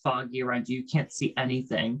everything's foggy around you. You can't see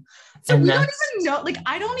anything. So And we don't even know, like,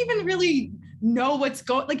 I don't even really know what's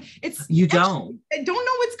going, like, you don't. I don't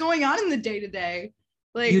know what's going on in the day to day.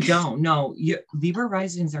 Like, you don't know. Libra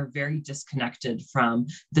risings are very disconnected from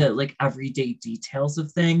the like everyday details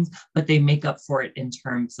of things, but they make up for it in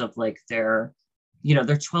terms of like their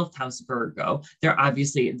 12th house Virgo.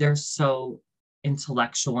 They're so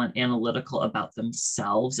intellectual and analytical about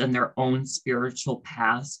themselves and their own spiritual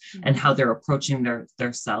paths and how they're approaching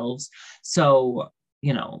their selves. So,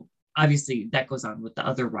 obviously that goes on with the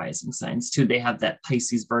other rising signs too. They have that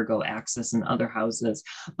Pisces Virgo axis in other houses,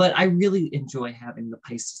 but I really enjoy having the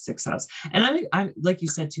Pisces sixth house. And I'm like you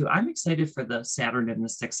said too, I'm excited for the Saturn in the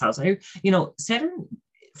sixth house. Saturn,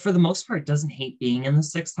 for the most part, doesn't hate being in the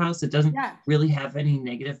sixth house. It doesn't really have any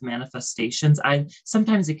negative manifestations.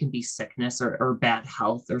 Sometimes it can be sickness or bad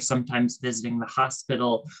health, or sometimes visiting the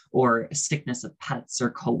hospital or sickness of pets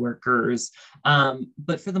or coworkers.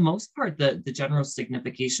 But for the most part, the general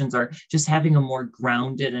significations are just having a more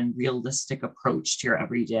grounded and realistic approach to your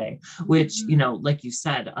everyday, which, like you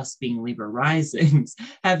said, us being Libra risings,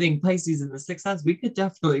 having Pisces in the sixth house, we could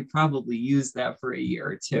definitely probably use that for a year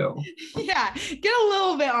or two. Yeah, get a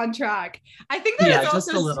little bit on track. I think that it's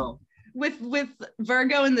also just a little with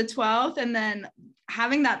Virgo in the 12th and then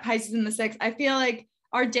having that Pisces in the 6th. I feel like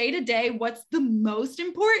our day-to-day, what's the most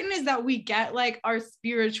important is that we get like our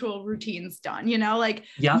spiritual routines done, like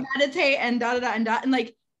meditate and and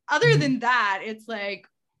like other than that, it's like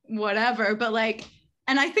whatever. But like,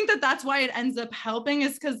 and I think that's why it ends up helping,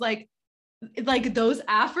 is because like those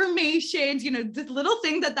affirmations, the little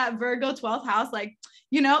thing that Virgo 12th house, like,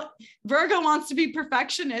 Virgo wants to be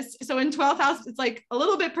perfectionist. So in 12th house, it's like a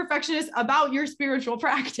little bit perfectionist about your spiritual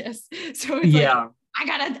practice. So it's like,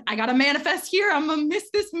 I gotta manifest here. I'm gonna miss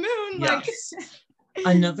this moon. Yes.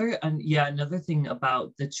 Another thing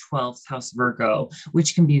about the 12th house Virgo,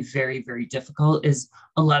 which can be very, very difficult, is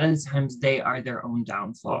a lot of the times they are their own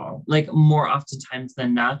downfall. Like more oftentimes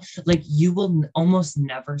than not, like you will almost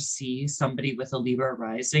never see somebody with a Libra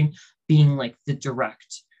rising being like the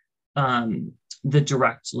direct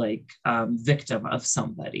victim of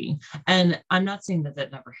somebody. And I'm not saying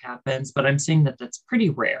that never happens, but I'm saying that that's pretty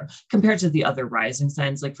rare compared to the other rising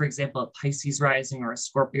signs. Like, for example, a Pisces rising or a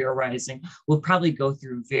Scorpio rising will probably go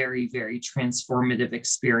through very, very transformative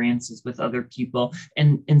experiences with other people.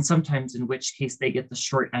 And sometimes in which case they get the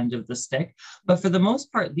short end of the stick. But for the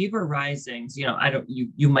most part, Libra risings,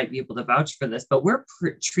 you might be able to vouch for this, but we're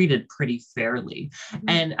treated pretty fairly. Mm-hmm.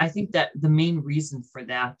 And I think that the main reason for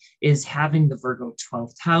that is having the Virgo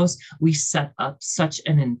 12th house. We set up such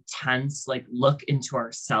an intense look into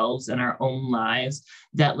ourselves and our own lives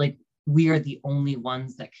that we are the only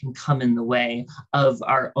ones that can come in the way of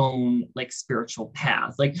our own spiritual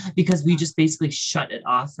path, because we just basically shut it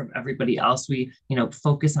off from everybody else. We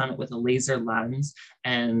focus on it with a laser lens,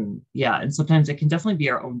 and sometimes it can definitely be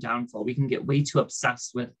our own downfall. We can get way too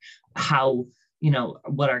obsessed with how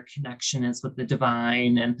what our connection is with the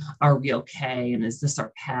divine, and are we okay, and is this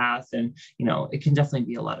our path? And it can definitely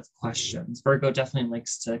be a lot of questions. Virgo definitely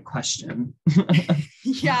likes to question.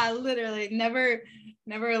 Yeah, literally never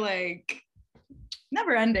ending.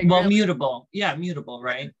 Well, really. Mutable,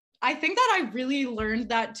 right? I think that I really learned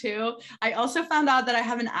that too. I also found out that I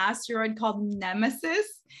have an asteroid called Nemesis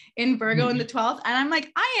in Virgo in the 12th. And I'm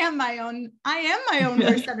like, I am my own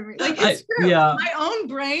worst enemy. It's true. My own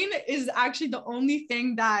brain is actually the only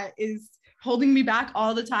thing that is holding me back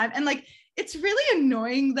all the time. And it's really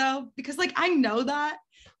annoying though, because I know that,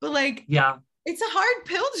 but it's a hard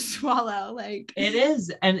pill to swallow. It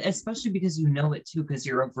is. And especially because it too, because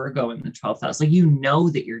you're a Virgo in the 12th house, that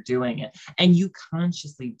you're doing it and you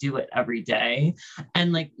consciously do it every day.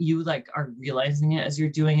 And you are realizing it as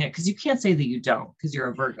you're doing it, because you can't say that you don't, because you're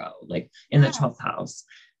a Virgo, in the 12th house.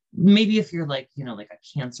 Maybe if you're a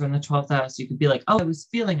Cancer in the 12th house, you could be like, oh, I was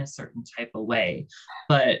feeling a certain type of way.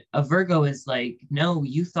 But a Virgo is no,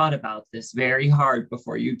 you thought about this very hard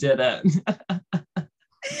before you did it.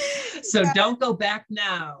 So don't go back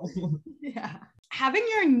now. Yeah. Having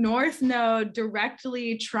your North Node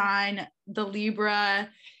directly trine the Libra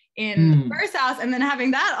in the first house, and then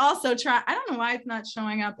having that also trine. I don't know why it's not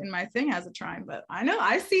showing up in my thing as a trine, but I know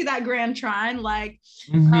I see that grand trine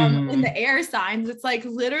in the air signs. It's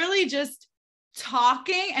literally just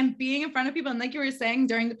talking and being in front of people. And like you were saying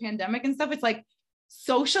during the pandemic and stuff, it's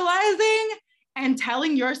socializing and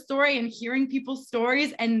telling your story and hearing people's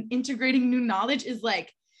stories and integrating new knowledge is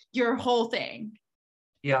your whole thing.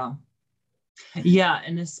 Yeah.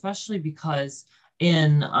 And especially because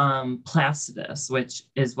in Placidus, which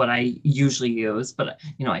is what I usually use, but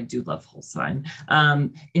I do love whole sign.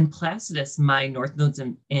 In Placidus, my north node's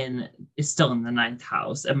in is still in the ninth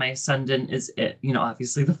house, and my ascendant is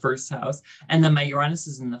obviously the first house, and then my Uranus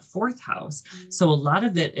is in the fourth house. So a lot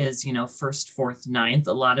of it is first, fourth, ninth.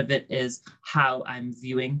 A lot of it is how I'm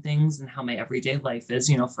viewing things and how my everyday life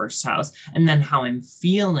is, first house, and then how I'm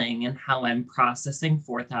feeling and how I'm processing,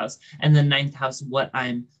 fourth house, and then ninth house, what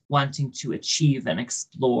I'm wanting to achieve and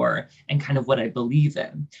explore and kind of what I believe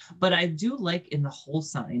in. But I do like in the whole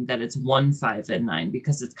sign that it's 1, 5, and 9,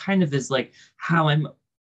 because it kind of is like how I'm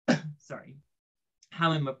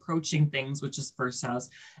how I'm approaching things, which is first house,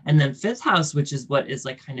 and then fifth house, which is what is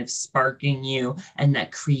like kind of sparking you and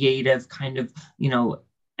that creative kind of,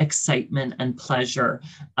 excitement and pleasure.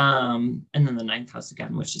 And then the ninth house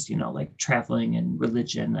again, which is, like traveling and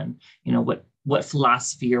religion and, what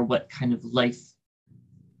philosophy or what kind of life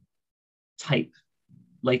type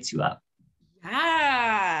lights you up.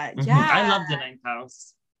 Yeah. I love the ninth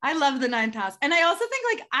house. I love the ninth house. And I also think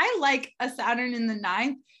like I like a Saturn in the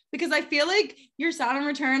ninth, because I feel like your Saturn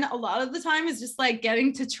return a lot of the time is just like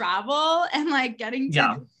getting to travel and like getting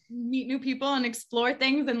to meet new people and explore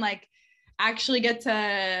things and like actually get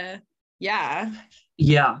to,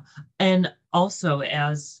 Yeah. And also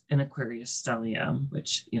as an Aquarius stellium,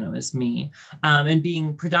 which, is me, and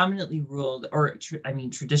being predominantly ruled, or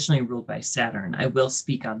traditionally ruled by Saturn, I will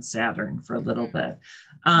speak on Saturn for a little bit.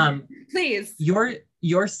 Please.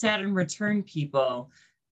 Your Saturn return, people,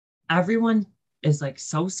 everyone is like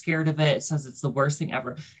so scared of it. It says it's the worst thing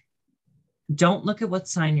ever. Don't look at what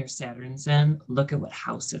sign your Saturn's in, look at what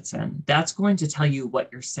house it's in. That's going to tell you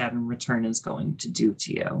what your Saturn return is going to do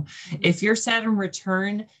to you. If your Saturn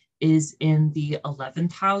return is in the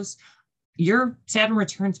 11th house, your Saturn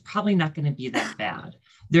return's probably not going to be that bad.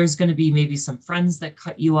 There's going to be maybe some friends that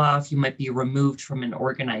cut you off. You might be removed from an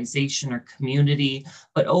organization or community,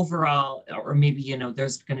 but overall, or maybe,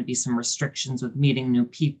 there's going to be some restrictions with meeting new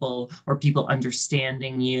people or people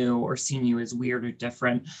understanding you or seeing you as weird or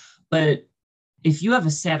different. But if you have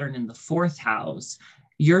a Saturn in the fourth house,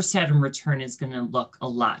 your Saturn return is going to look a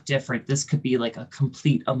lot different. This could be like a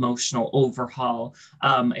complete emotional overhaul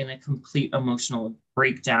and a complete emotional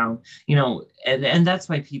breakdown, and that's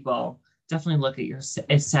why people definitely look at your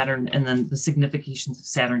Saturn and then the significations of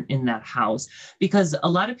Saturn in that house, because a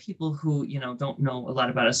lot of people who, don't know a lot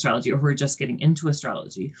about astrology or who are just getting into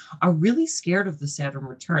astrology are really scared of the Saturn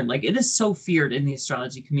return. Like it is so feared in the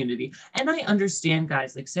astrology community. And I understand,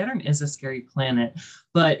 guys, like Saturn is a scary planet,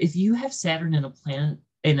 but if you have Saturn in a planet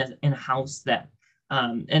in a house that,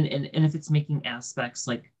 and if it's making aspects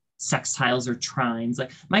like sextiles or trines,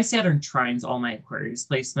 like my Saturn trines all my Aquarius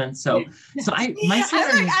placements. So my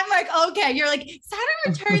Saturn. I'm like, okay. You're like, Saturn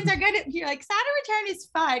returns are good. You're like, Saturn return is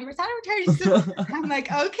fine. Saturn return is so I'm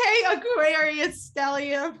like, okay, Aquarius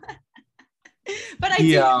stellium. But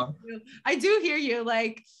I do hear you.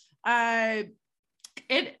 Like, I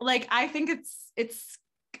think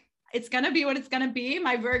it's gonna be what it's gonna be.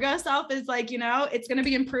 My Virgo self is like, it's gonna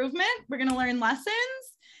be improvement. We're gonna learn lessons.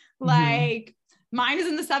 Like mine is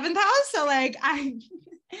in the 7th house. So like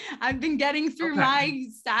I've been getting through my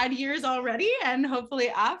sad years already. And hopefully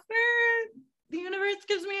after the universe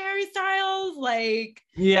gives me Aries styles, like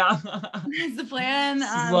that's the plan.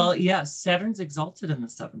 Saturn's exalted in the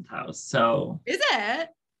 7th house. So is it?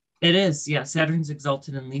 It is. Yeah. Saturn's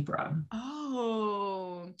exalted in Libra.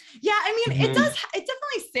 Oh yeah. I mean, it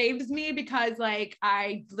definitely saves me because like,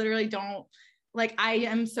 I literally don't, like I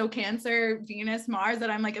am so Cancer, Venus, Mars that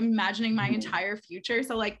I'm like imagining my entire future.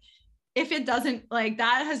 So like, if it doesn't, like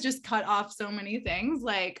that has just cut off so many things.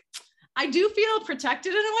 Like I do feel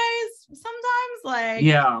protected in ways sometimes, like,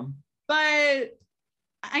 but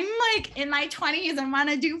I'm like in my 20s and want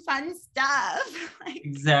to do fun stuff. Like,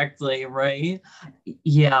 exactly. Right.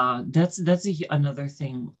 Yeah. That's another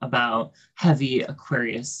thing about heavy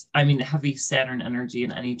Aquarius. I mean, heavy Saturn energy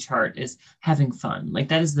in any chart is having fun. Like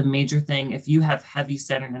that is the major thing. If you have heavy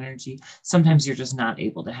Saturn energy, sometimes you're just not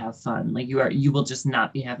able to have fun. Like you will just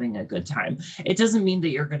not be having a good time. It doesn't mean that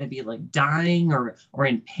you're going to be like dying or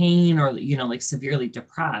in pain or, like severely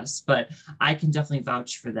depressed, but I can definitely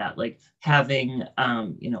vouch for that. Like having,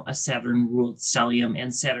 a Saturn ruled stellium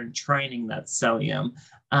and Saturn trining that stellium,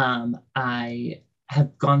 I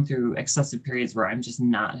have gone through excessive periods where I'm just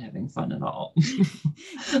not having fun at all.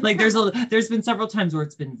 Like there's been several times where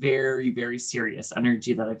it's been very, very serious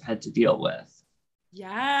energy that I've had to deal with.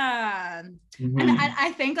 Yeah. And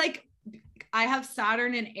I think like I have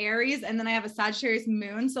Saturn in Aries and then I have a Sagittarius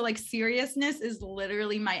moon. So like seriousness is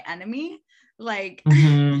literally my enemy. Like,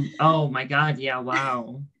 oh my God. Yeah.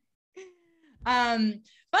 Wow.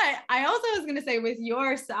 But I also was going to say with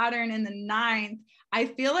your Saturn in the ninth, I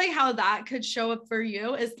feel like how that could show up for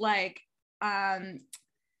you is like a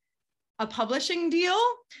publishing deal,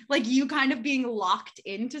 like you kind of being locked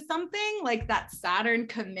into something, like that Saturn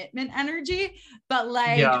commitment energy, but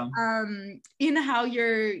like in how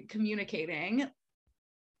you're communicating.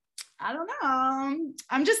 I don't know.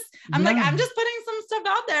 I'm just putting some stuff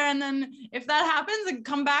out there, and then if that happens, and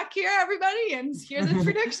come back here, everybody, and hear the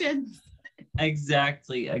predictions.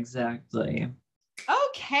 Exactly. Okay,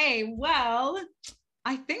 well,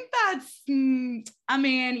 I think that's, I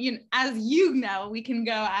mean, as you know, we can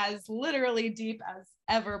go as literally deep as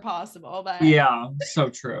ever possible, but yeah, so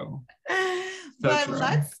true. But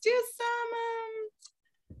let's do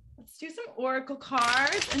some oracle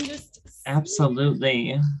cards and just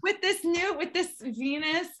absolutely with this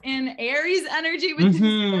Venus in Aries energy, with this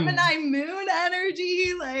Gemini moon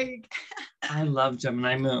energy, like I love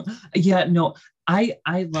Gemini moon. Yeah, no, I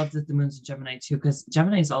love that the moon's in Gemini too, because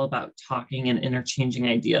Gemini is all about talking and interchanging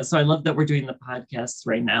ideas. So I love that we're doing the podcasts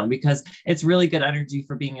right now, because it's really good energy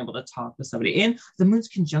for being able to talk with somebody. And the moon's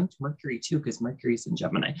conjunct Mercury too, because Mercury's in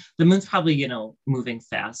Gemini. The moon's probably, moving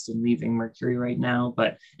fast and leaving Mercury right now,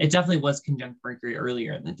 but it definitely was conjunct Mercury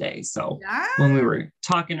earlier in the day. So when we were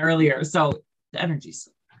talking earlier, so the energy's.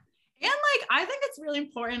 And like, I think it's really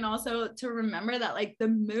important also to remember that like the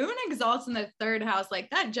moon exalts in the third house, like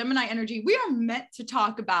that Gemini energy, we are meant to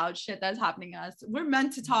talk about shit that's happening to us. We're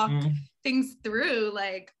meant to talk things through,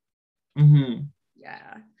 like,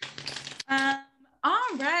 yeah.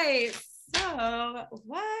 All right. So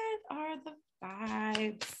what are the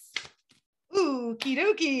vibes? Ooh,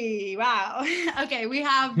 kidoki. Wow. Okay. We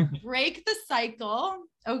have break the cycle.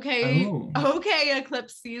 Okay. Oh. Okay.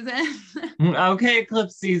 Eclipse season. Okay.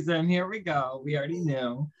 Eclipse season. Here we go. We already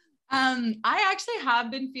knew. I actually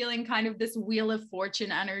have been feeling kind of this Wheel of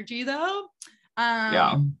Fortune energy though.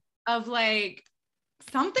 Of like,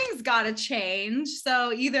 something's got to change.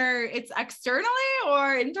 So either it's externally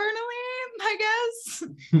or internally, I guess.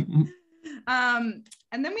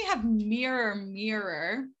 And then we have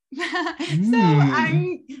mirror. So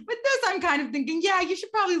I'm kind of thinking, yeah, you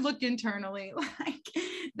should probably look internally. Like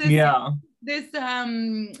this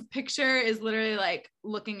picture is literally like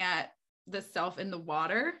looking at the self in the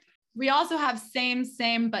water. We also have same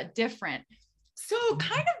but different. So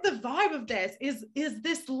kind of the vibe of this is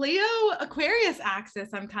this Leo Aquarius axis,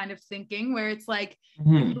 I'm kind of thinking, where it's like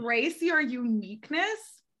embrace your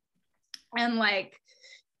uniqueness and like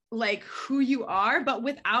who you are, but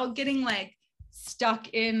without getting like stuck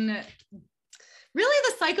in really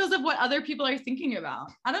the cycles of what other people are thinking about.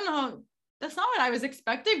 I don't know. That's not what I was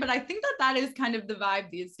expecting, but I think that is kind of the vibe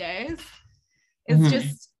these days. It's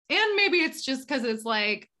just, and maybe it's just because it's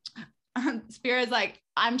like, Spirit's like,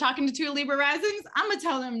 I'm talking to 2 Libra risings. I'm going to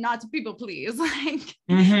tell them not to people please. Like,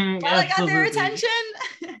 while I got their attention.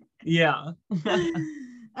 Yeah. But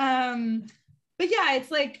yeah,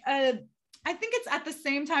 it's like, I think it's at the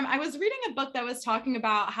same time, I was reading a book that was talking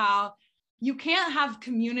about how you can't have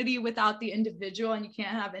community without the individual, and you can't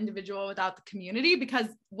have individual without the community, because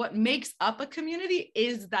what makes up a community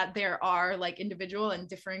is that there are like individual and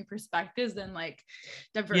differing perspectives and like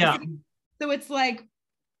diversity. So it's like,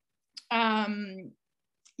 I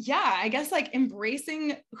guess like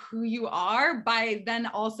embracing who you are by then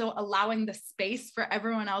also allowing the space for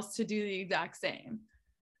everyone else to do the exact same.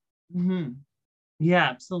 Yeah,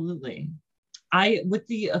 absolutely. With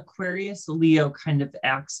the Aquarius Leo kind of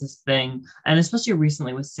axis thing, and especially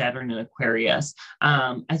recently with Saturn and Aquarius,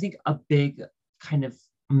 I think a big kind of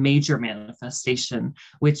major manifestation,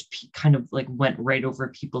 which kind of like went right over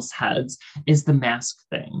people's heads, is the mask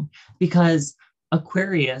thing, because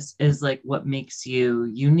Aquarius is like what makes you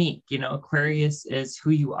unique. Aquarius is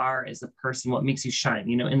who you are as a person, what makes you shine.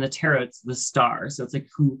 In the tarot, it's the star. So it's like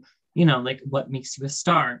who, like what makes you a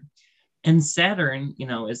star. And Saturn,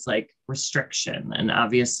 is like restriction and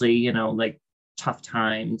obviously, like tough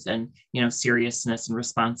times and, seriousness and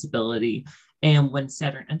responsibility. And when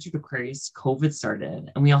Saturn entered Aquarius, COVID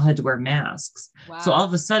started and we all had to wear masks. Wow. So all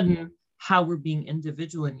of a sudden, how we're being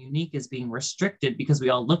individual and unique is being restricted because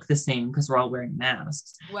we all look the same because we're all wearing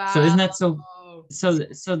masks. Wow. So isn't that so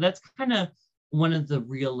that's kind of one of the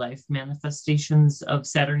real life manifestations of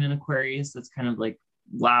Saturn in Aquarius. That's kind of like,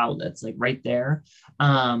 wow, that's like right there.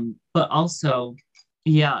 But also,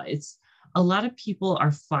 it's a lot of people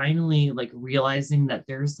are finally like realizing that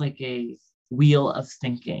there's like a wheel of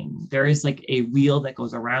thinking. There is like a wheel that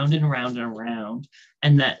goes around and around and around.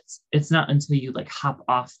 And that it's not until you like hop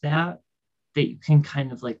off that you can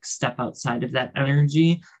kind of like step outside of that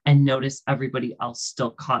energy and notice everybody else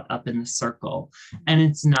still caught up in the circle. And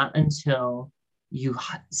it's not until you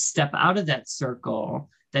step out of that circle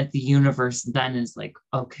that the universe then is like,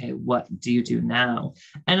 okay, what do you do now?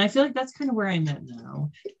 And I feel like that's kind of where I'm at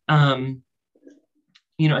now.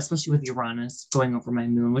 You know, especially with Uranus going over my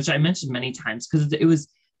moon, which I mentioned many times, because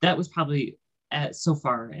that was probably so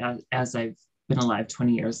far as I've been alive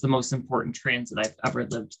 20 years, the most important transit I've ever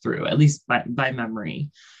lived through, at least by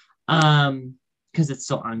memory. Because it's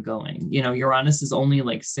still ongoing. You know, Uranus is only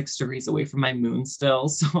like 6 degrees away from my moon still.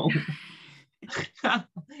 So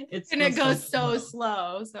and it goes so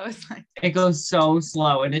slow. So it's like it goes so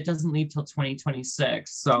slow, and it doesn't leave till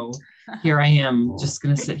 2026. So here I am, just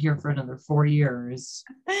gonna sit here for another 4 years.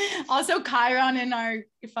 Also, Chiron in our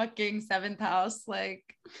fucking 7th house, like.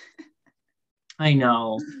 I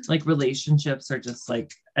know, like relationships are just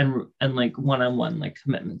like, and like one-on-one like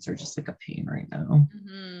commitments are just like a pain right now.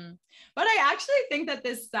 Mm-hmm. But I actually think that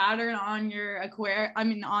this Saturn on your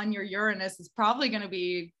on your Uranus is probably going to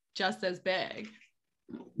be just as big.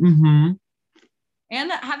 Mm-hmm.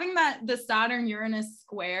 And having the Saturn Uranus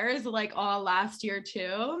squares like all last year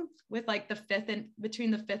too, with like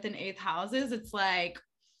between the 5th and 8th houses, it's like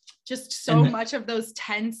just so much of those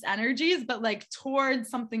tense energies, but like towards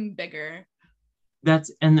something bigger.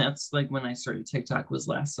 That's like when I started TikTok was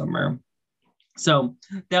last summer. So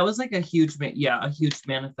that was like a huge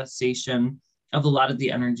manifestation of a lot of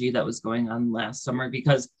the energy that was going on last summer,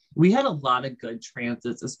 because we had a lot of good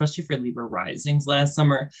transits, especially for Libra risings last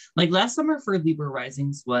summer. Like last summer for Libra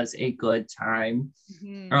risings was a good time.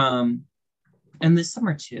 Mm-hmm. And this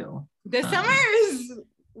summer too. This summer is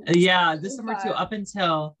this summer too, up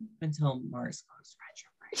until Mars goes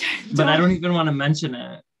retrograde. But I don't even want to mention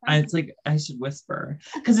it. It's like I should whisper,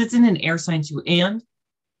 because it's in an air sign too, and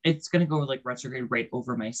it's gonna go like retrograde right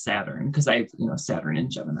over my Saturn, because I have Saturn in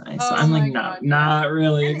Gemini. So I'm like not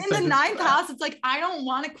really. And in the 9th house, it's like I don't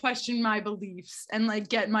want to question my beliefs and like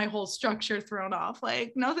get my whole structure thrown off.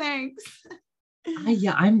 Like no thanks.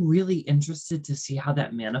 I'm really interested to see how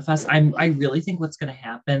that manifests. I really think what's gonna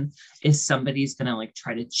happen is somebody's gonna like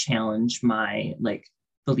try to challenge my like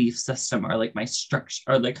belief system, or like my structure,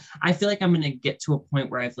 or like I feel like I'm gonna get to a point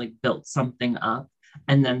where I've like built something up,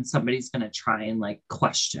 and then somebody's gonna try and like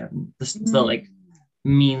question the like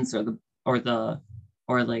means or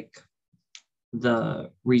like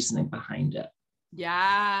the reasoning behind it.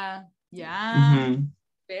 Yeah. Mm-hmm.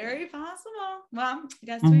 Very possible. Well, I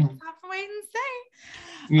guess we just have to wait and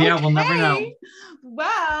see. Yeah, okay. We'll never know.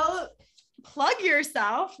 Well, plug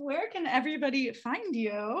yourself. Where can everybody find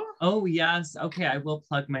you? Oh yes. Okay, I will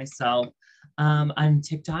plug myself. On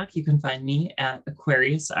TikTok, you can find me at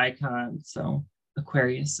Aquarius Icon. So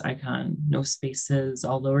Aquarius Icon, no spaces,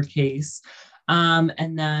 all lowercase.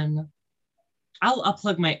 And then I'll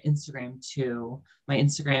plug my Instagram too. My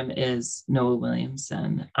Instagram is Noah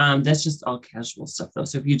Williamson. That's just all casual stuff though.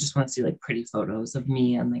 So if you just want to see like pretty photos of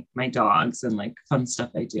me and like my dogs and like fun stuff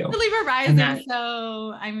I do. Libra rising,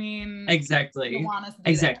 so I mean, exactly.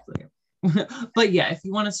 But yeah, if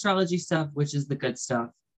you want astrology stuff, which is the good stuff,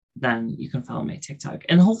 then you can follow my TikTok.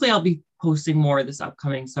 And hopefully I'll be posting more this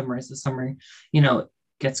upcoming summer as the summer,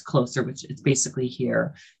 gets closer, which it's basically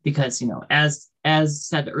here, because, as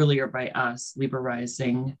said earlier by us, Libra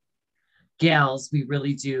rising gals, we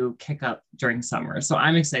really do kick up during summer. So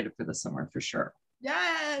I'm excited for the summer for sure.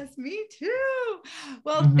 Yes, me too.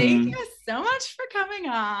 Well, thank you so much for coming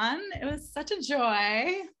on. It was such a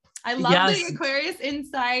joy. I love the Aquarius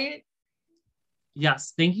insight.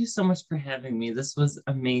 Yes, thank you so much for having me. This was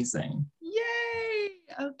amazing. Yay!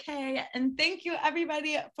 Okay, and thank you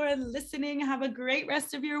everybody for listening. Have a great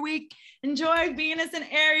rest of your week. Enjoy Venus and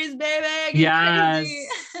Aries, baby.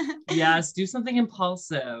 Yes, do something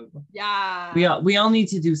impulsive. Yeah. We all need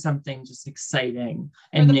to do something just exciting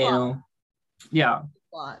and new. Plot. Yeah.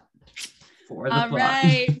 For the plot. All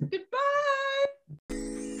right.